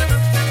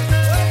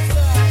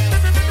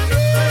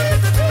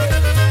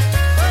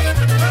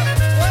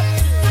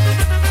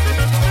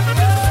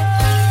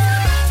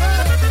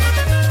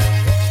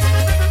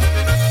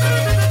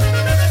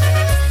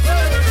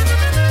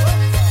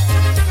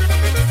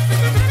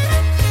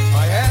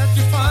 I had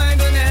to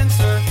find an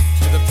answer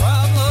to the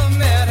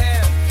problem at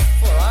hand,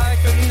 for I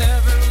could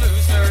never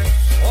lose her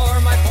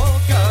or my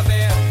polka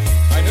band.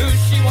 I knew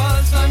she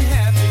was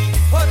unhappy,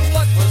 but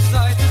what was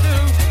I to do?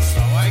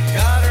 So I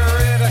got her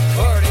an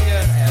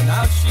accordion, and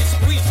now she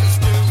squeezes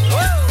too.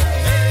 Whoa!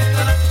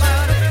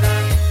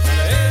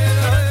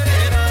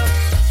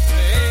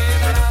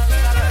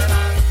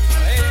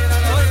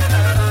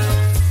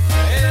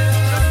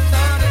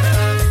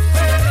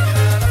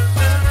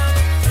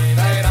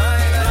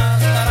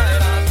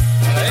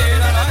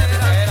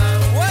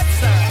 What's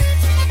that?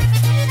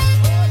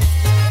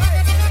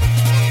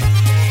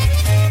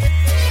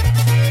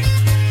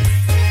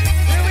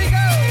 Here we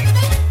go.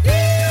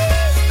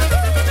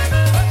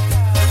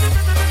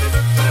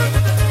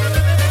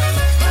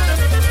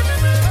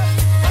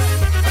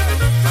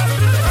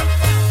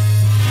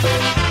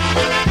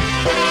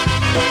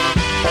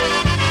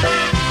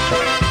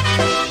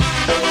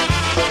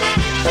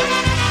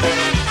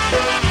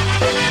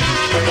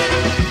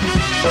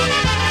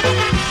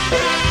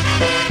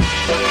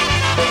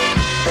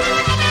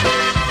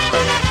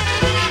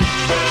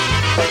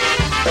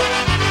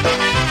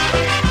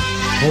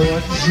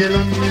 Pod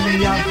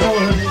zielonym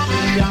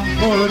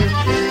jaworem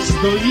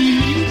stoi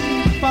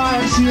lipa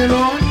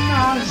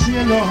zielona,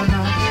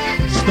 zielona.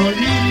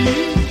 Stoi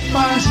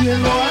lipa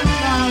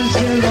zielona,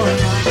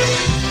 zielona.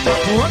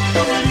 Pod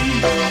tą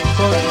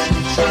lipą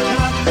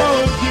śliczna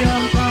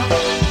podjęta,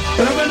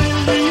 drobne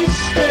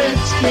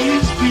listeczki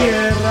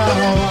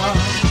zbierała.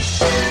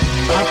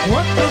 A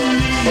pod tą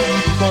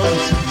lipą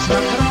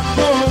śliczna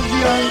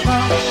podjęta,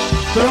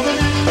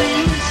 drobne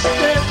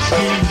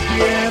listeczki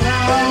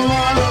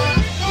zbierała.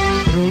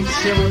 Król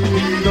się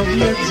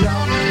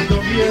dowiedział,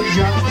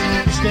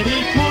 cztery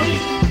kuli,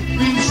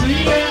 więc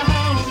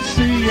przyjechał.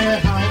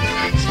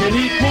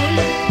 Cztery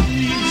kuli,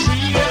 więc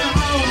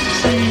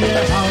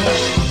przyjechał.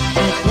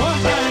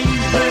 Pokochaj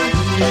ze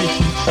mnie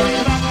śliczna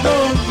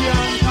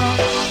krakowianka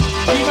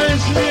i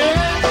weźmie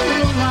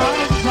króla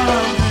za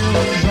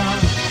męża.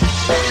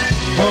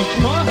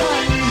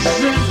 Pokochaj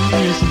ze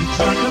mnie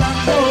śliczna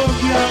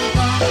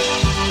krakowianka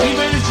i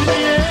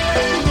weźmie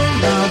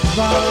króla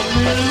za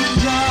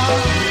męża.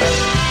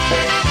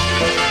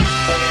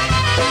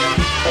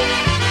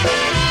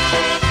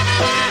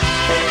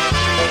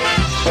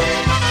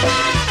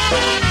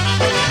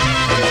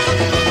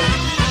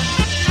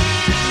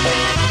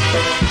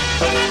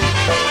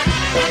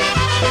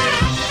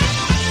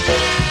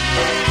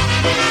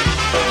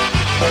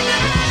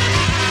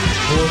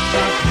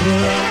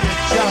 Króla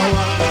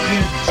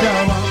nie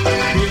chciała,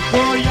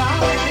 tylko ja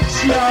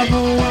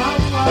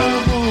wołała,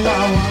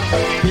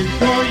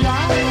 tylko ja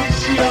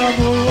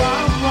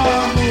wołała.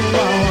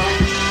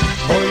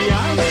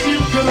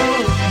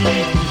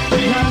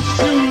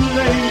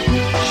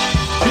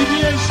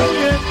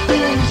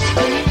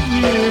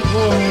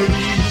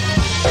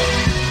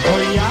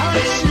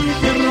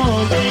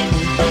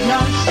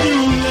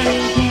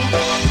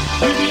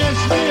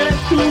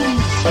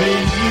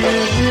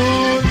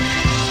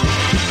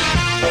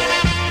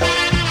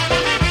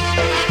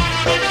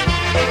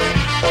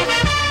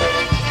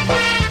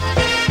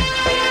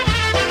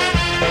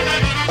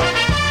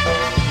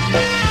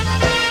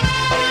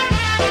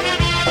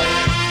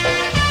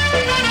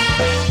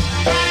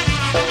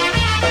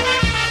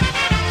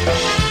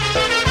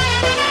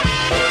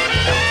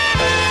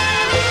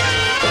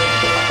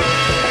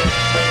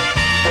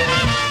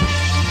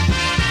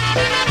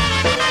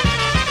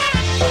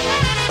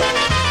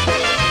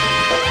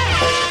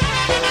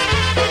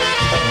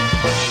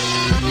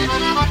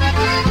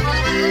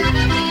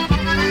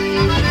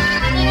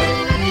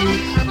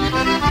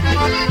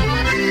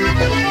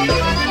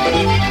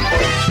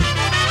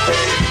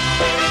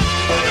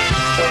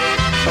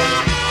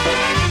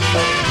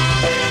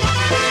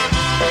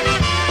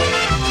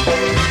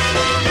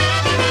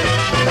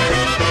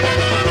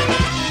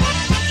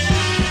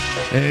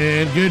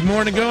 And good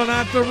morning going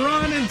out to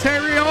Ron and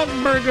Terry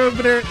Altenberg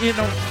over there in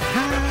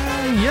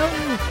Ohio.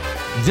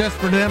 Just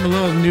for them, a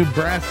little new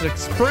Brass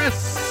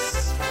Express.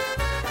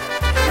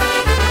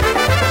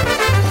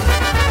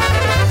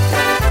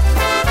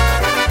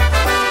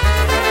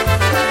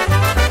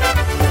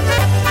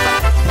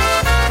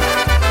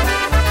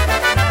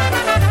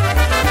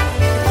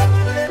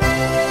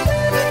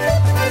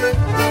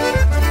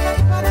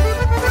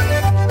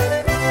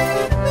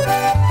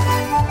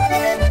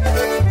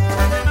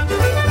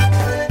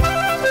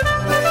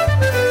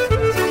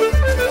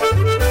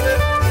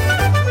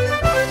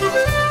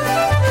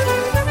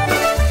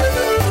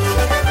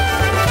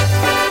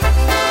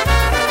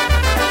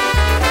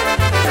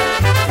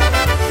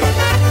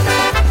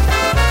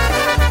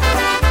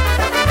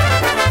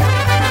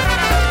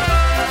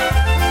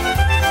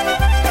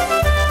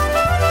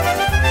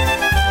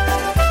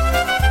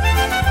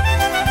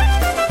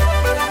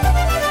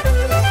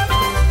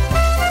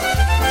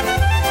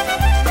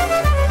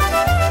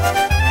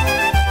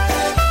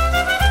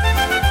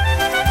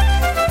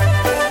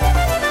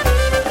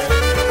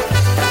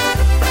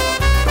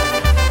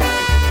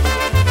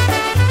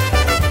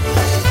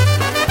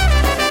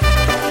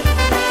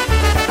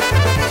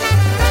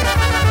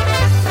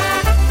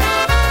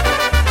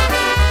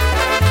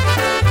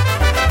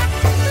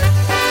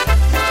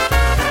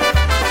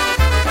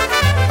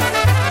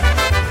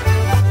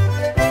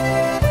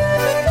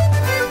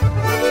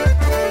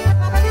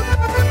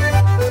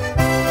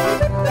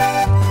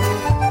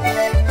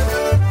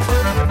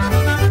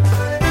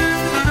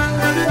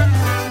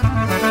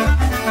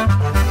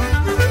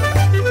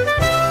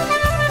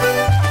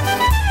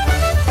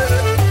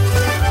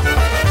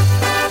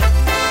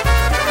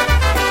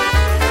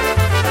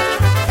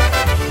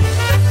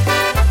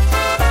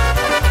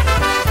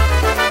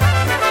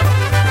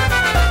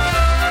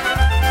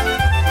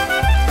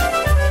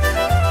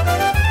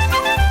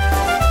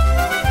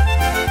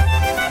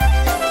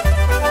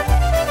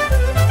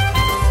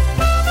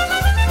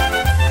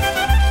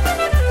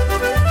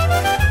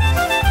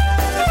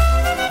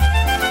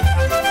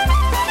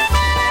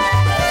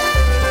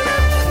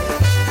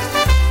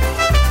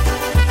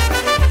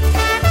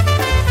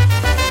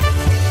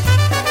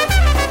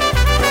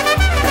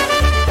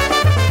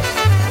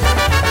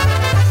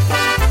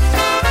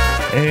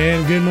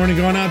 And good morning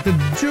going out to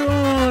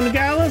John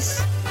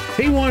Gallus.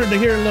 He wanted to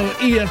hear a little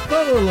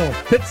EFO, a little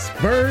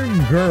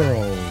Pittsburgh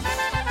Girls.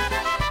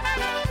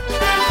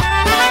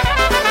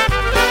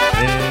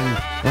 And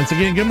once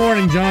again, good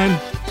morning, John.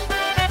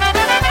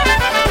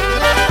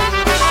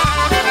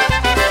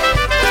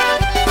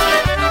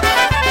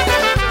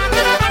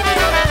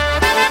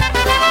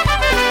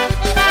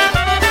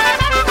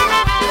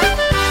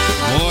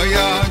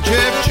 Moja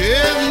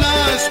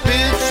dziewczyna z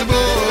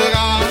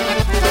Pittsburgha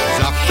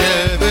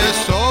zawsze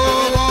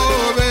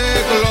wesoło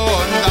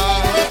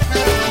wygląda.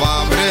 W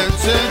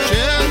fabryce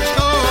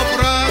ciężko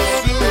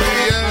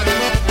pracuje,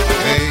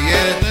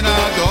 jedna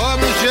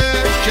dobrze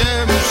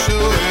się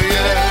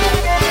psuje.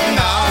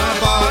 Na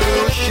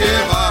balu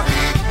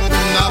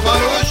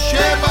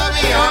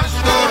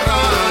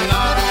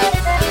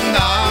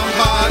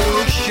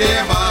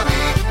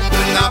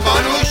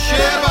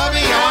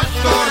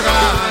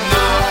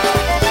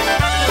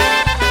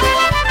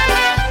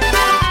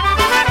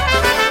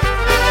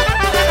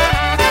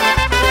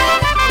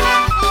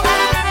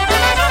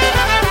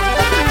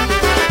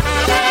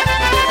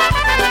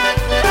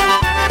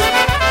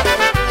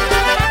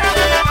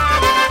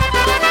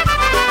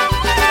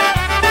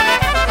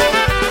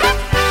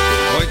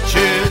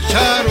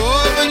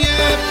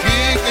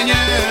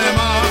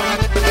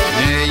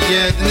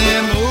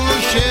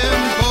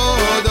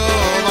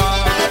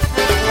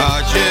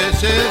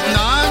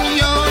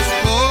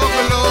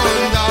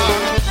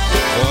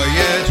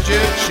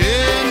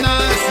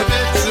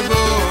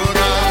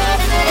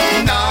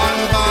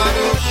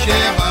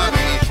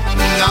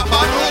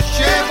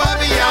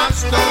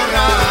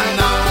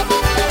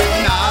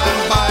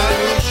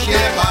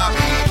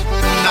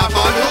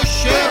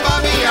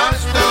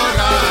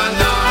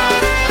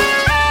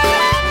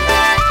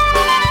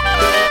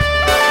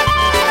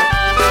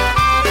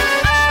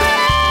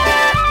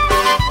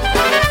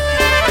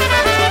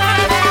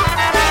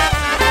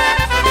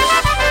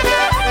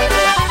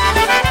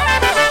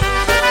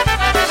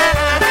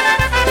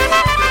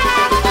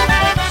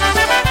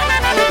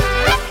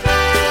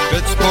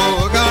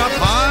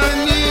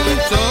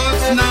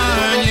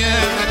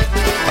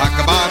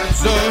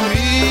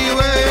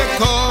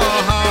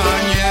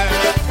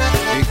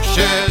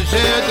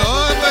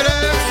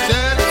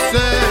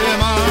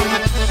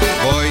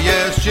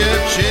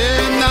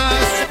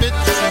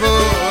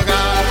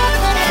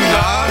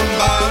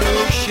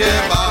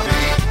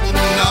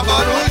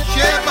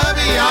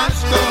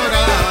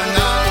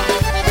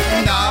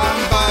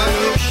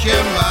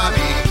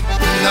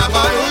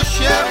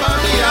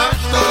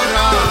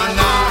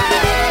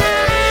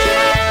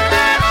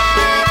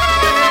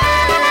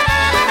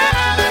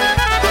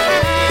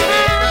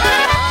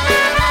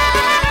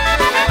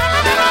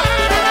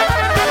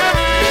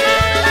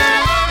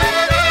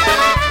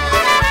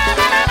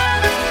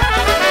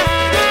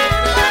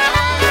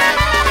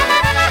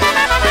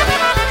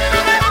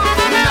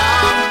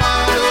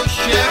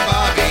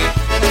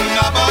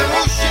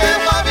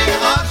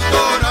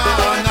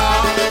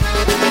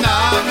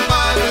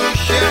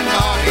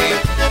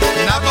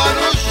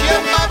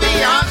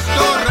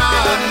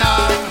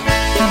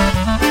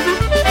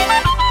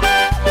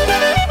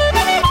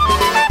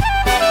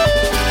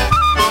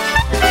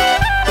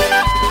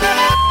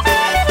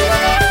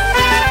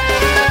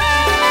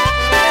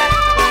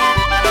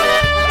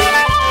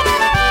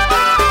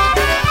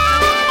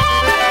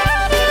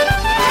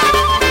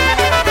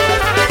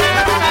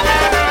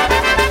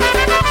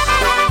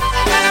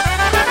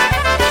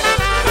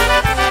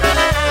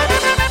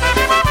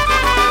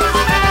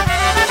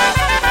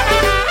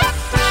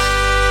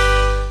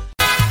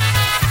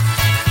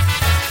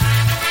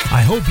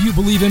hope you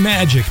believe in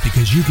magic,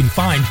 because you can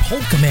find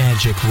Polka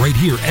Magic right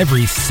here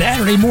every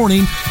Saturday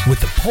morning with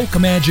the Polka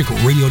Magic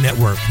Radio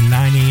Network,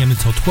 9 a.m.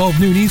 until 12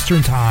 noon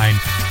Eastern Time,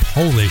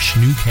 Polish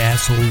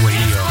Newcastle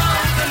Radio.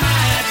 Polka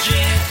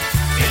magic,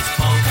 it's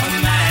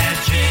polka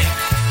magic.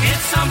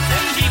 It's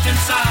something deep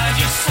inside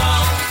your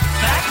soul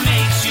that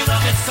makes you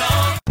love it so.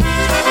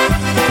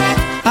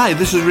 Hi,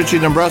 this is Richie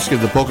Dombrowski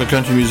of the Polka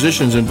Country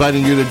Musicians,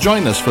 inviting you to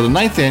join us for the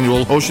 9th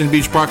annual Ocean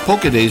Beach Park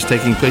Polka Days,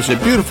 taking place at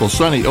beautiful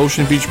sunny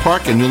Ocean Beach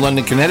Park in New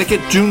London,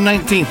 Connecticut, June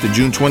 19th to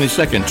June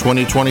 22nd,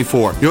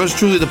 2024. Yours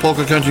truly, the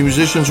Polka Country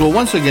Musicians, will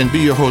once again be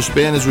your host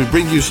band as we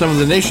bring you some of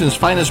the nation's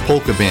finest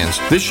polka bands.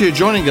 This year,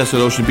 joining us at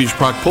Ocean Beach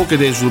Park Polka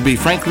Days will be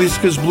Frank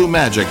Liska's Blue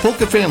Magic,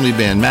 Polka Family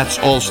Band, Matt's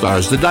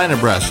All-Stars, the Dyna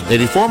Brass,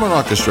 Eddie Foreman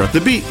Orchestra,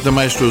 The Beat, the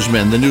Maestro's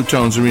Men, the New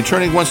Tones, and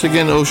returning once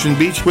again to Ocean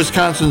Beach,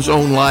 Wisconsin's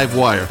own Live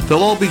Wire.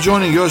 They'll all be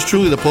joining yours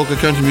truly, the Polka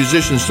Country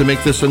Musicians, to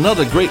make this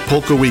another great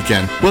polka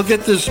weekend. We'll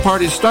get this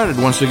party started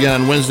once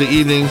again on Wednesday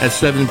evening at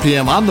 7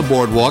 p.m. on the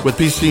boardwalk with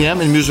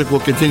PCM, and music will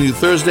continue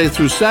Thursday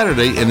through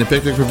Saturday in the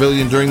picnic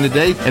pavilion during the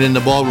day and in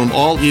the ballroom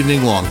all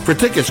evening long. For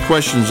tickets,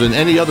 questions, and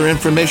any other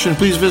information,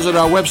 please visit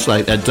our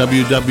website at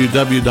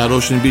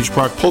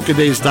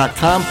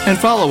www.oceanbeachparkpolkadays.com and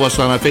follow us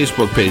on our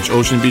Facebook page,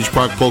 Ocean Beach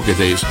Park Polka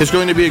Days. It's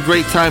going to be a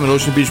great time at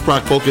Ocean Beach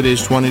Park Polka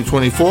Days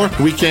 2024.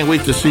 We can't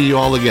wait to see you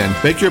all again.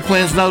 Make your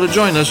plans now to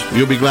join us.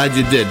 You'll be glad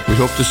you did. We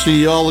hope to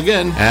see you all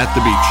again at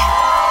the beach.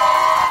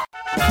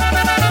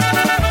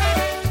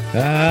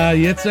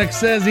 Yitzhak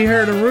says he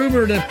heard a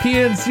rumor that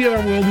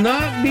PNCR will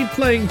not be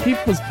playing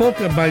People's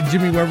Polka by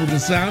Jimmy Weber the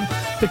Sound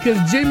because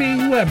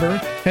Jimmy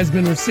Weber has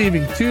been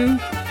receiving 2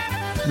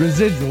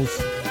 residuals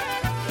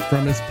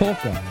from his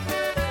polka.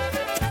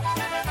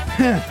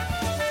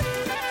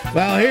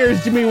 Well,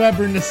 here's Jimmy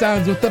Weber and the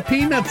Sounds with the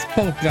Peanuts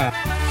Polka.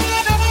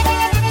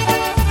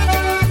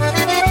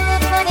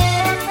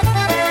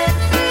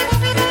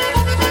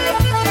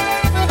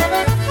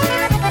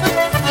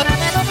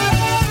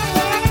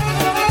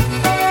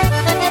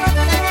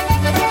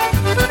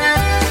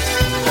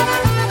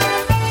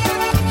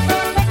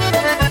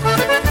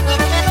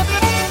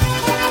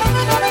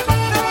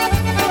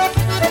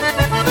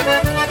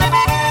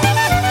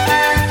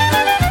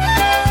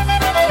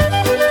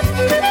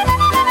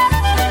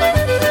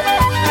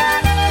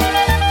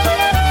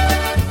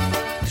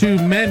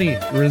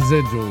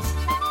 Residuals.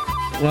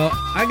 Well,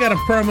 I got a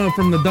promo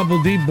from the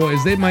Double D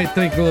Boys. They might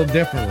think a little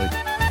differently.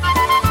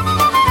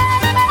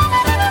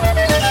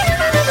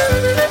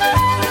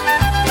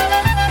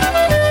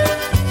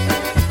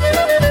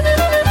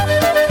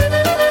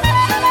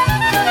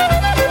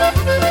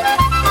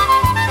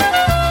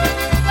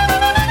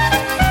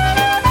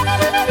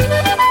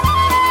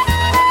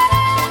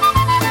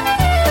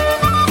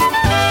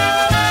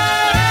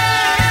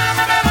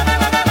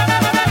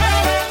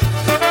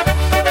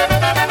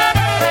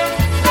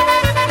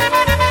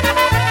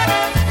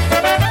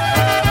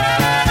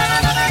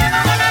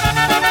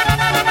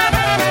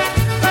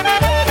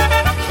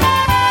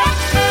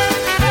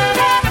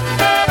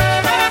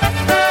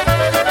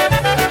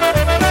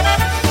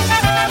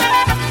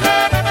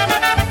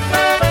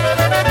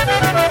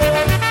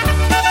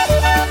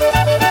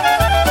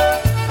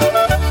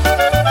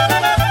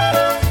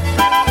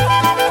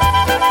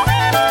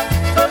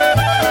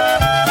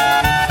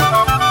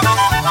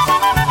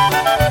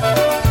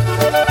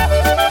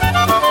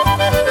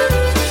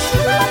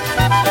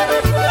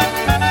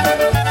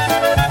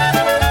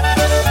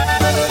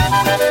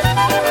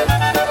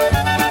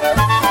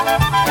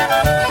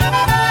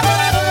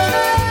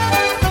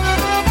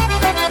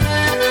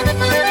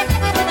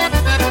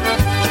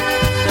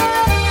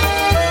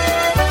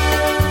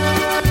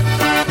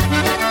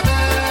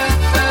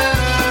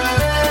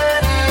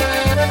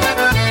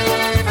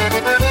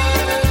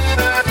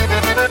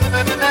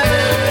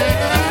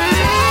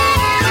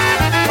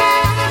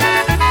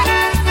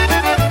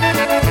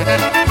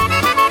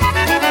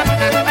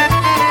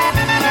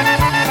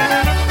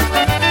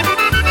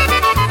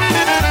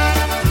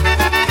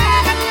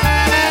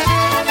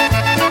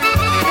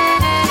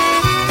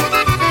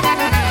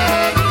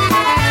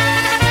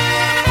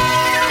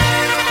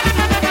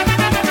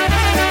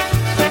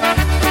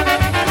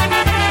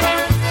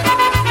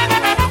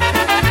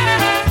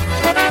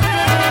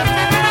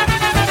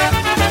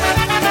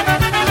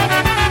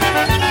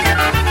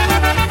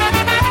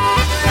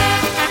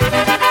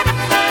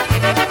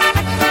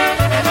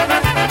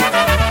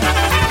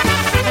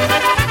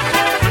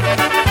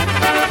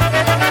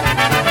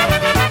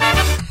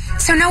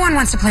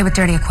 wants to play with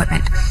dirty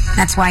equipment.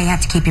 That's why you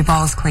have to keep your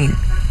balls clean.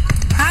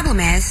 Problem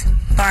is,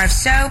 bar of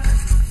soap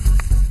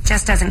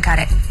just doesn't cut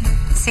it.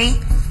 See?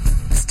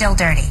 Still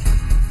dirty.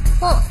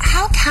 Well,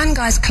 how can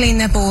guys clean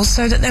their balls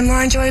so that they're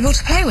more enjoyable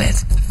to play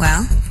with?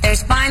 Well,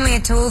 there's finally a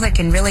tool that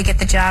can really get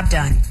the job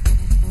done.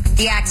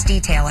 The Axe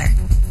Detailer.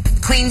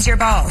 Cleans your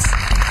balls.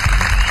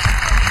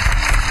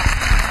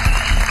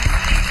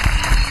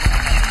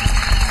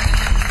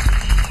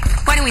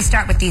 Why don't we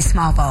start with these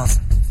small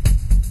balls?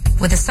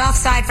 With a soft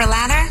side for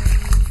lather,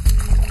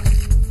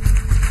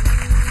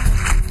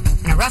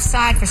 and a rough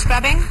side for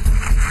scrubbing,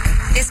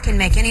 This can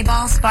make any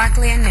ball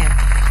sparkly and new.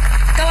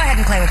 Go ahead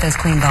and play with those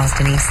clean balls,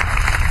 Denise.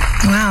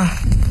 Wow.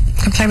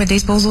 I play with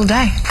these balls all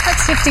day.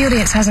 Let's see if the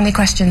audience has any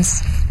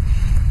questions.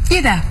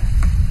 You go.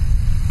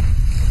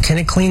 Can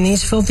it clean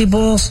these filthy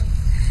balls?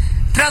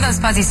 Throw those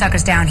fuzzy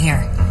suckers down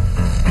here.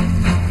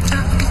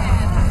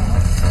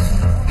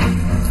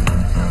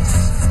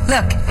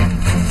 Look.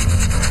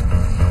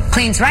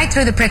 Cleans right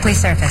through the prickly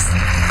surface.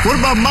 What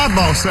about my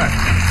ball sack?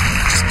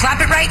 Just plop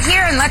it right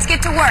here and let's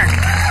get to work.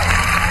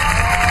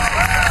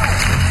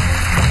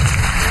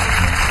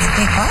 It's a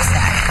big ball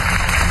sack.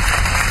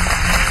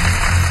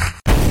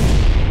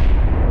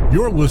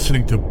 You're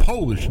listening to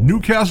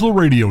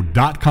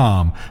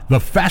PolishNewcastleRadio.com, the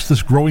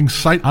fastest growing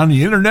site on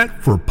the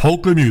internet for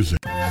polka music.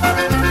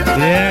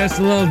 Yes,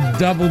 a little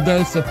double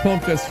dose of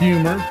polka's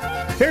humor.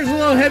 Here's a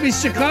little heavy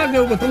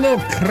Chicago with a little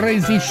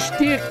crazy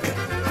shtick.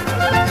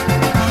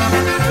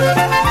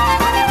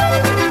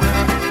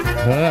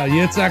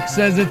 Yitzhak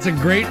says it's a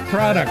great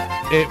product.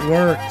 It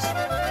works.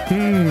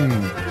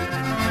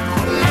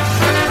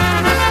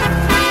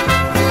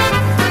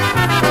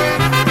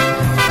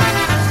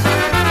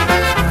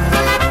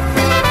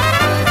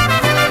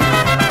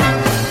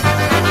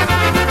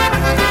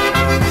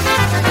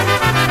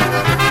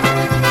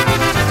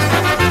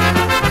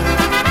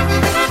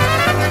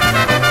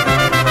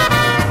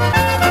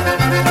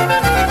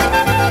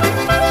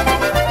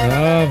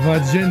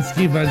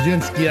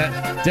 Vajinsky. I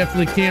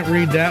definitely can't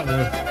read that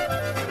one.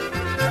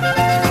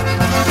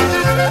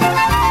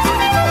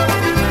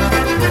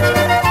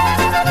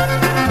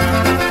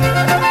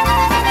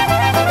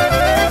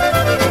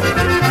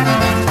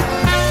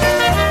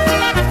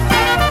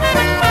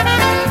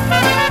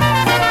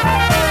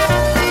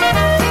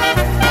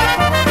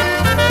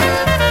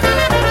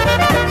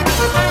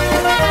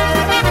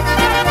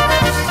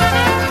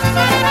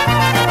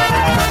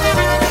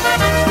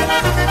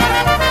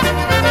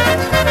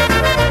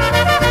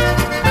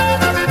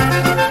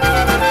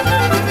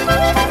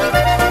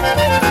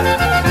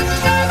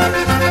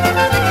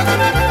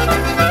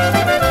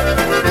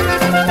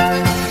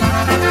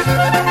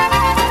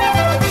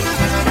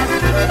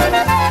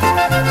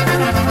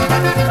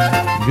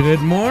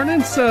 Good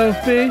morning,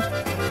 Sophie.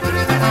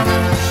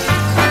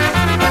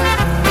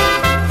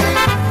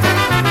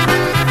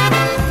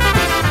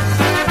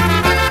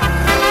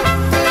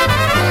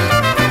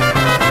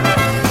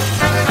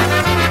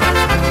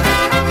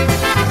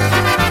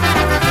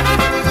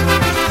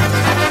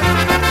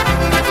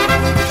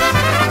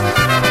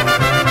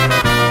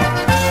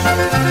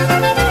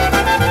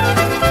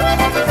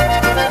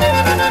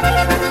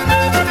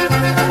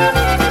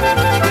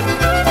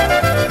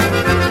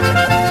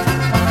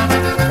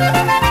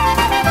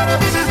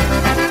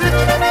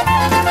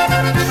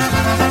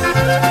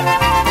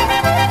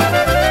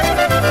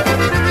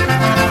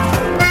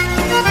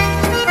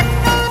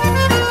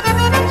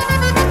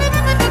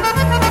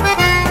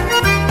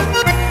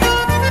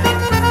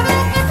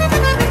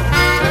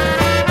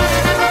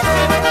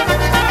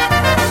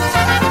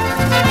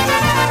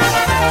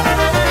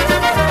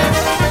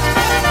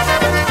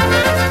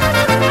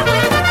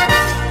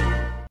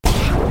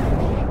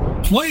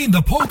 Playing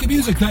the polka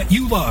music that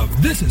you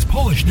love. This is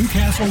Polish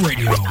Newcastle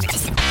Radio.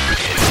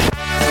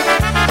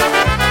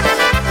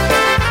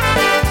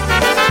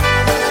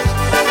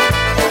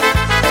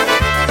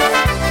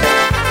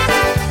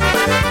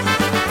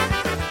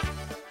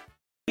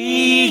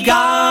 We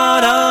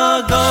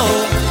gotta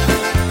go.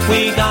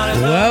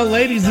 Well,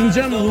 ladies and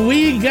gentlemen,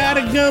 we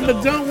gotta go,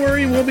 but don't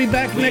worry, we'll be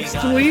back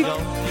next week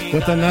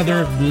with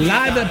another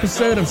live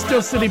episode of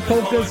Still City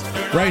Polkas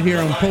right here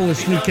on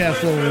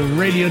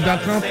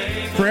PolishNewcastleRadio.com.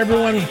 For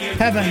everyone,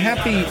 have a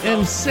happy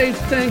and safe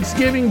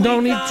Thanksgiving.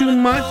 Don't eat too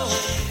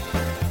much,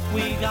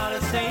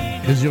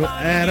 because you'll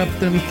add up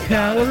them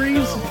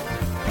calories.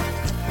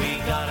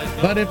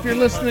 But if you're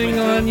listening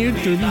on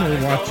YouTube or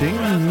watching,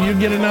 you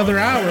get another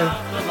hour.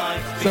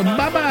 So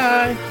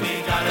bye-bye.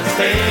 We gotta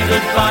say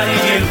goodbye to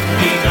you.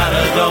 We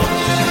gotta go.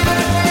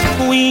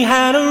 We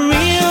had a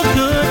real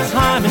good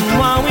time, and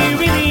while we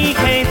really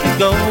hate to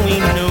go, we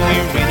knew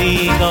we're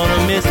really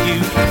gonna miss you.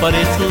 But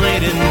it's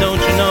late, and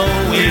don't you know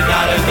we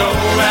gotta go.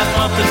 Wrap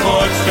up the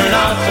cords, turn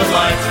out the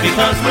lights,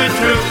 because we're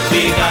through.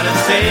 We gotta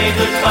say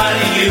goodbye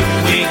to you.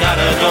 We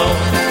gotta go.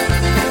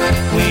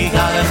 We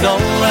gotta go.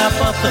 Wrap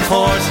up the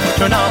cords,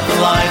 turn out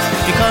the lights,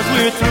 because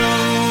we're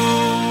through.